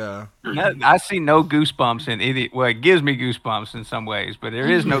under it. Yeah. I see no goosebumps in any. Well, it gives me goosebumps in some ways, but there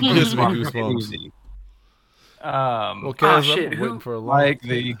is no Gives me goosebumps. in goosebumps. any. Well, Oh, Kaz, shit, I've been who- waiting for a long Like time.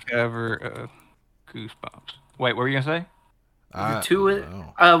 the cover of Goosebumps. Wait, what were you gonna say? I The two, don't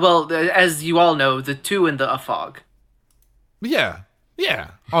know. well, as you all know, the two in the fog. Yeah.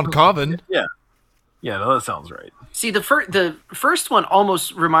 On Coven. Yeah, no, that sounds right. See, the first one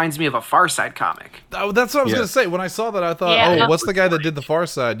almost reminds me of a Far Side comic. Oh, that's what I was Yeah. gonna say. When I saw that, I thought, Yeah. "Oh, what's the guy that did the Far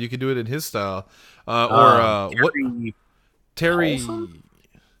Side? You could do it in his style." What Terry Terry? Paulson?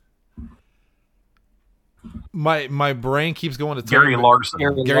 My brain keeps going to Gary Terry Larson.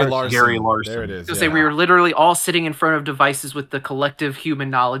 Gary Larson. Gary Larson. There it is. To yeah. say we were literally all sitting in front of devices with the collective human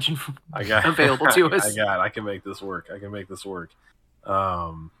knowledge I got available to us. I can make this work.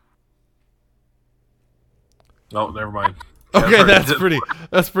 No, never mind. Okay, That's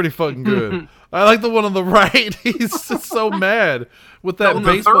that's pretty fucking good. I like the one on the right. He's just so mad with that the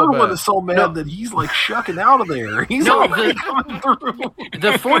baseball third bat. one is so mad that he's like shucking out of there. He's No, already coming through.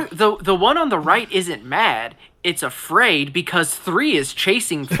 The one on the right isn't mad. It's afraid because 3 is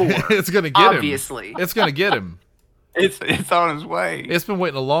chasing 4. It's gonna get Obviously. him. It's gonna get him. It's on its way. It's been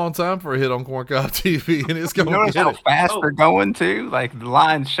waiting a long time for a hit on Corn Cob TV, and it's You gonna notice get how it. fast Oh. they're going too? Like the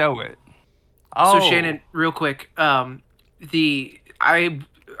lines show it. Oh, So Shannon, real quick,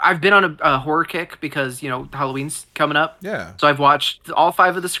 I've been on a horror kick because Halloween's coming up. Yeah. So I've watched all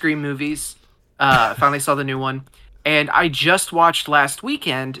 5 of the Scream movies. Finally saw the new one, and I just watched last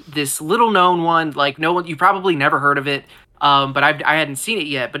weekend this little known one. Like no one, you probably never heard of it, but I hadn't seen it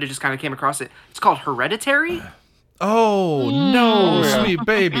yet. But it just kind of came across it. It's called Hereditary. Oh no, Yeah. sweet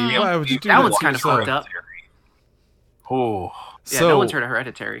baby! Why would you do That that one's to kind of yourself? fucked up. Oh, Yeah, So no one's heard of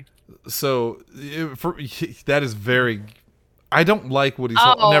Hereditary. that is very. I don't like what he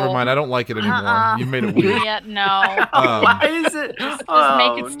saw. Oh. Never mind. I don't like it anymore. You made it weird. Yeah, no. Why is it? Just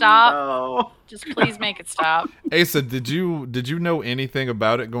make it stop. No. Just please make it stop. Asa, did you know anything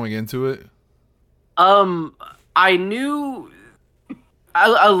about it going into it? I knew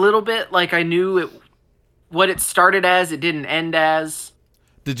a little bit. Like I knew what it started as. It didn't end as.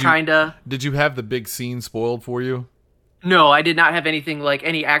 Kinda. Did you have the big scene spoiled for you? No, I did not have anything like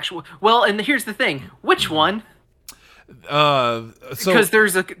any actual. Well, and here's the thing. Which one? Because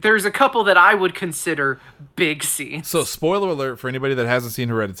there's a couple that I would consider big scenes. So spoiler alert for anybody that hasn't seen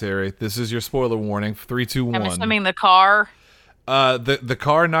Hereditary. This is your spoiler warning. 3, 2, 1. I'm assuming the car. The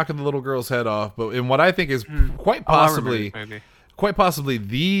car knocking the little girl's head off, but in what I think is quite possibly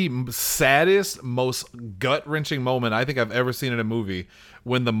the saddest, most gut wrenching moment I think I've ever seen in a movie,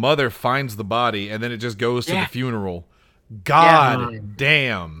 when the mother finds the body and then it just goes to the funeral. God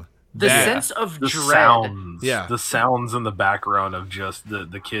damn. The sense of The dread. sounds, Yeah. the sounds in the background of just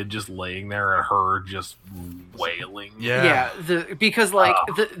the kid just laying there and her just wailing. Because like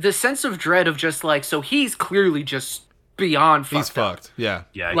the sense of dread of just like, so he's clearly just beyond fucked. He's up. fucked. Yeah.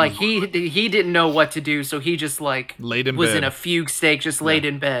 Yeah, Like he's- he didn't know what to do, so he just like Laid in was bed. in a fugue state, just laid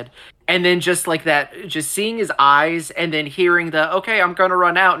in bed, and then just like that, just seeing his eyes, and then hearing the okay, I'm gonna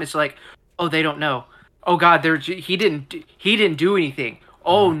run out, and it's like, oh, they don't know. Oh God, he didn't do anything.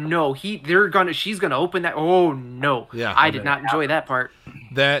 Oh no, she's gonna open that. Oh no, Yeah. I did not enjoy that part.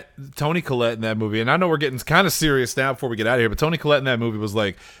 That Toni Collette in that movie, and I know we're getting kind of serious now before we get out of here, but Toni Collette in that movie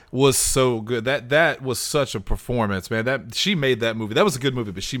was so good. That was such a performance, man. That she made that movie. That was a good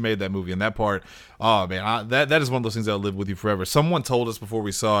movie, but she made that movie, and that part, oh man, that is one of those things that'll live with you forever. Someone told us before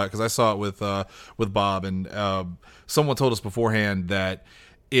we saw it, because I saw it with Bob, and someone told us beforehand that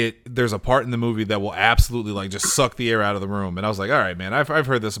there's a part in the movie that will absolutely like just suck the air out of the room. And I was like, all right, man, I've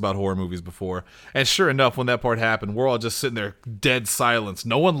heard this about horror movies before. And sure enough, when that part happened, we're all just sitting there, dead silence.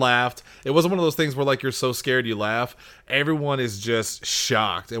 No one laughed. It wasn't one of those things where like you're so scared you laugh. Everyone is just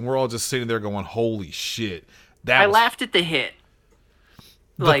shocked, and we're all just sitting there going, holy shit. I laughed at the hit,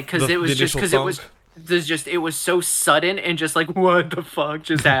 like because it was just because it was so sudden and just like what the fuck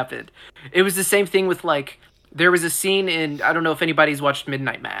just happened. It was the same thing with like. There was a scene in, I don't know if anybody's watched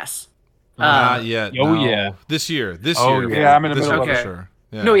Midnight Mass. Not yet. Oh, no. yeah. This year. Yeah, I'm in the This middle of year, it. for sure.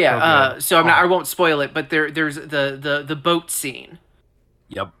 Yeah. No, yeah. So I won't spoil it, but there's the boat scene.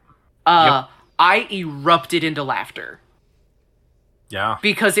 Yep. I erupted into laughter Yeah.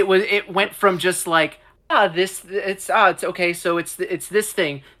 because it went from just like it's okay, so it's this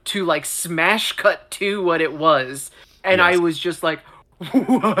thing to like smash cut to what it was, and Yes. I was just like,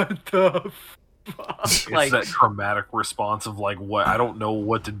 what the fuck? It's Like that dramatic response of like, what I don't know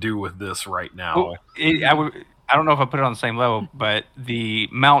what to do with this right now. Well, I don't know if I put it on the same level, but the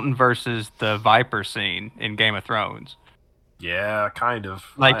mountain versus the viper scene in Game of Thrones. Yeah, kind of.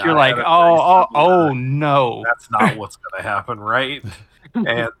 Like I- you're I like, had a oh very similar- no. That's not what's going to happen, right? And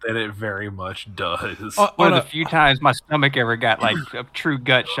then it very much does. One of the few times my stomach ever got like a true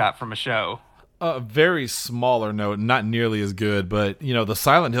gut shot from a show. A very smaller note, not nearly as good, but the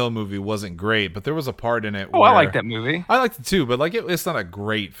Silent Hill movie wasn't great, but there was a part in it. Oh, where I like that movie. I liked it too, but like it's not a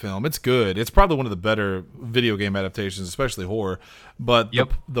great film. It's good. It's probably one of the better video game adaptations, especially horror. But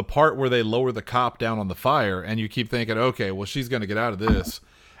the part where they lower the cop down on the fire, and you keep thinking, okay, well she's gonna get out of this,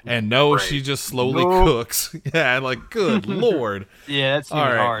 and no, she just slowly cooks. Yeah, like good lord. Yeah, that seems All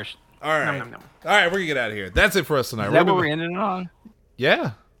right. harsh. All right, nom, nom. all right, we're gonna get out of here. That's it for us tonight. Is that what gonna- we're ending it on?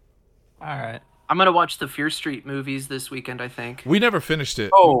 Yeah, All right. I'm gonna watch the Fear Street movies this weekend, I think. we never finished it.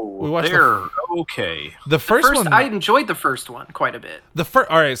 Oh, we watched they're okay. the first one. I enjoyed the first one quite a bit.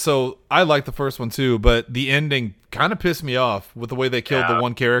 All right, so I like the first one too, but the ending kind of pissed me off with the way they killed the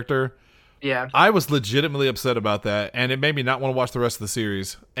one character. Yeah. I was legitimately upset about that, and it made me not want to watch the rest of the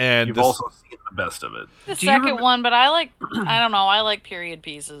series. And You've this- also seen the best of it. The Do you second remem- one, but I don't know, I like period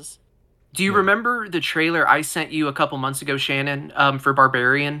pieces. Do you remember the trailer I sent you a couple months ago, Shannon, for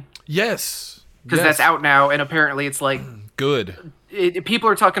Barbarian? yes, Because yes, that's out now, and apparently it's like good. people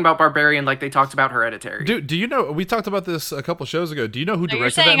are talking about Barbarian like they talked about Hereditary. Dude, do you know we talked about this a couple shows ago? Do you know who So you're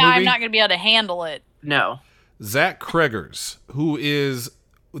directed that saying movie? I'm not going to be able to handle it. No. Zach Kregers, who is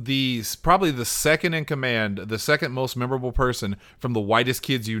probably the second in command, the second most memorable person from The Whitest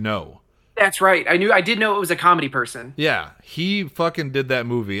Kids You Know. That's right. I did know it was a comedy person. Yeah, he fucking did that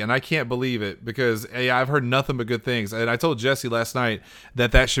movie, and I can't believe it because I've heard nothing but good things. And I told Jesse last night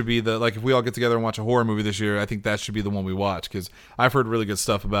that should be if we all get together and watch a horror movie this year, I think that should be the one we watch because I've heard really good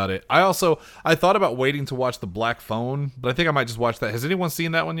stuff about it. I thought about waiting to watch The Black Phone, but I think I might just watch that. Has anyone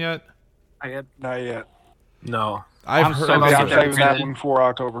seen that one yet? I had Not yet. No. I've I'm heard. so I'm I'll get that saving that printed. one for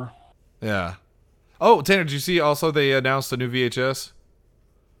October. Yeah. Oh, Tanner, did you see also they announced a new VHS?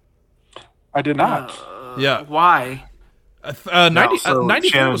 I did not. Yeah. Why? 94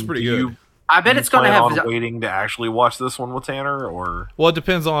 Shannon, was pretty do good. you- I bet do it's you gonna plan have. on waiting to actually watch this one with Tanner, or Well, it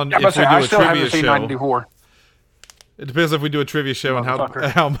depends on Yeah, if but we do I a still trivia haven't seen show. 94. It depends if we do a trivia show and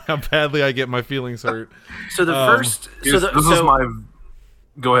Motherfucker. how badly I get my feelings hurt. So the first. So this the, is so my?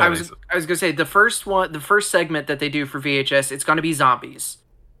 Go ahead. I was gonna say the first segment that they do for VHS, it's gonna be zombies,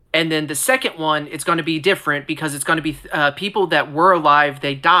 and then the second one, it's gonna be different because it's gonna be people that were alive,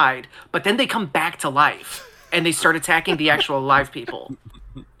 they died, but then they come back to life and they start attacking the actual alive people.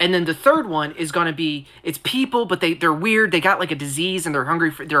 And then the third one is gonna be it's people, but they're weird. They got like a disease and they're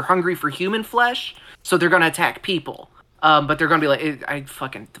hungry for human flesh, so they're gonna attack people. But they're gonna be like, I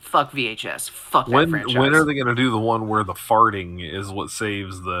fucking fuck VHS, fuck that franchise. when are they going to do the one where the farting is what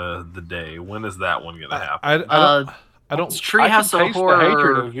saves the day? When is that one going to happen? I don't. It's I can Treehouse of taste the hatred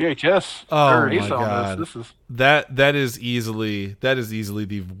Horror. of VHS. Oh or my Ace on God. This is That is easily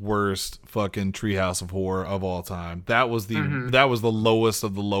the worst fucking Treehouse of Horror of all time. That was the lowest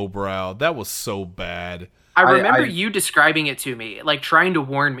of the lowbrow. That was so bad. I remember I- you describing it to me, like trying to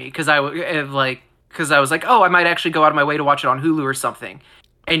warn me, because I was like, oh, I might actually go out of my way to watch it on Hulu or something,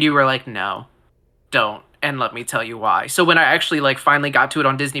 and you were like, no, don't, and let me tell you why. So when I actually like finally got to it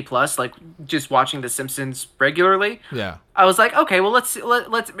on Disney Plus, like just watching The Simpsons regularly, Yeah. I was like, okay, well let's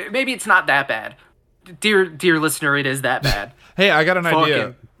maybe it's not that bad, dear listener, it is that bad. Hey, I got an idea.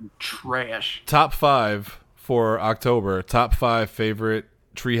 Fucking trash. Top 5 for October. Top 5 favorite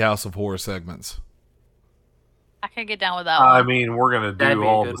Treehouse of Horror segments. I can get down with that one. I mean, we're going to That'd do be a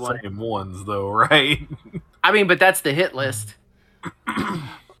all good the one. same ones, though, right? I mean, but that's the hit list.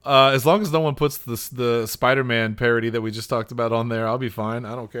 As long as no one puts the Spider-Man parody that we just talked about on there, I'll be fine.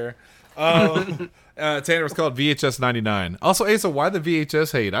 I don't care. Tanner was called VHS 99. Also, Asa, why the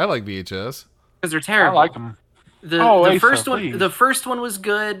VHS hate? I like VHS. Because they're I terrible. like them. The Asa, first one, please. the first one was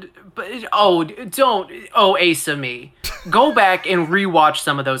good, but Asa me. Go back and rewatch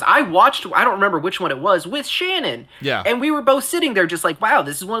some of those. I don't remember which one it was with Shannon. Yeah. And we were both sitting there just like, wow,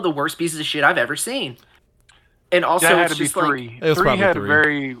 this is one of the worst pieces of shit I've ever seen. And also, That had it's to be just like 3. It was 3 probably had 3.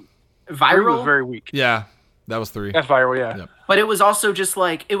 very 3 was viral, very weak. Yeah, that was 3. That's viral, yeah. Yep. but it was also just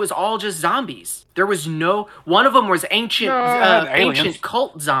like it was all just zombies. There was no one of them was ancient No, it had aliens. ancient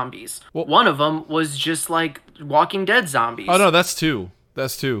cult zombies. Well- One of them was just like Walking Dead zombies. Oh no, that's 2.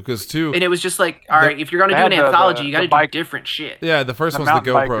 That's 2 because 2. And it was just like, all right, if you're gonna They do an had the- anthology, the- you got to the do bike- different shit. Yeah, the first The one's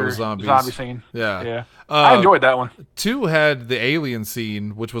the mountain GoPro biker zombies. zombie scene. Yeah. Yeah. I enjoyed that one. 2 had the alien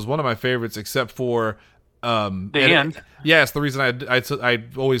scene, which was one of my favorites, except for The end. Yeah, it's the reason I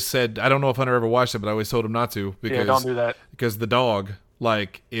always said I don't know if Hunter ever watched it, but I always told him not to because Yeah, don't do that. because the dog,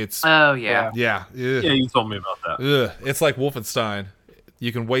 like it's Oh yeah. yeah, ugh, Yeah, you told me about that. it's like Wolfenstein.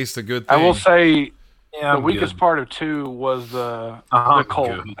 You can waste a good thing. I will say Yeah, the I'm weakest good. part of 2 was the I'm cult.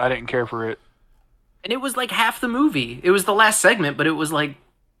 good. I didn't care for it. And it was like half the movie. It was the last segment, but it was like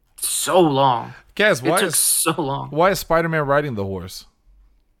so long. Kaz, It took so long. why is Spider-Man riding the horse?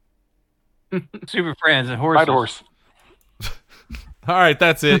 Super friends and horses. Ride a horse. All right,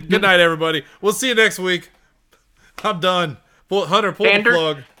 that's it. Good night, everybody. We'll see you next week. I'm done. Hunter, pull Pander- the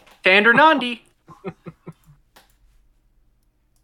plug. Tander Nandi.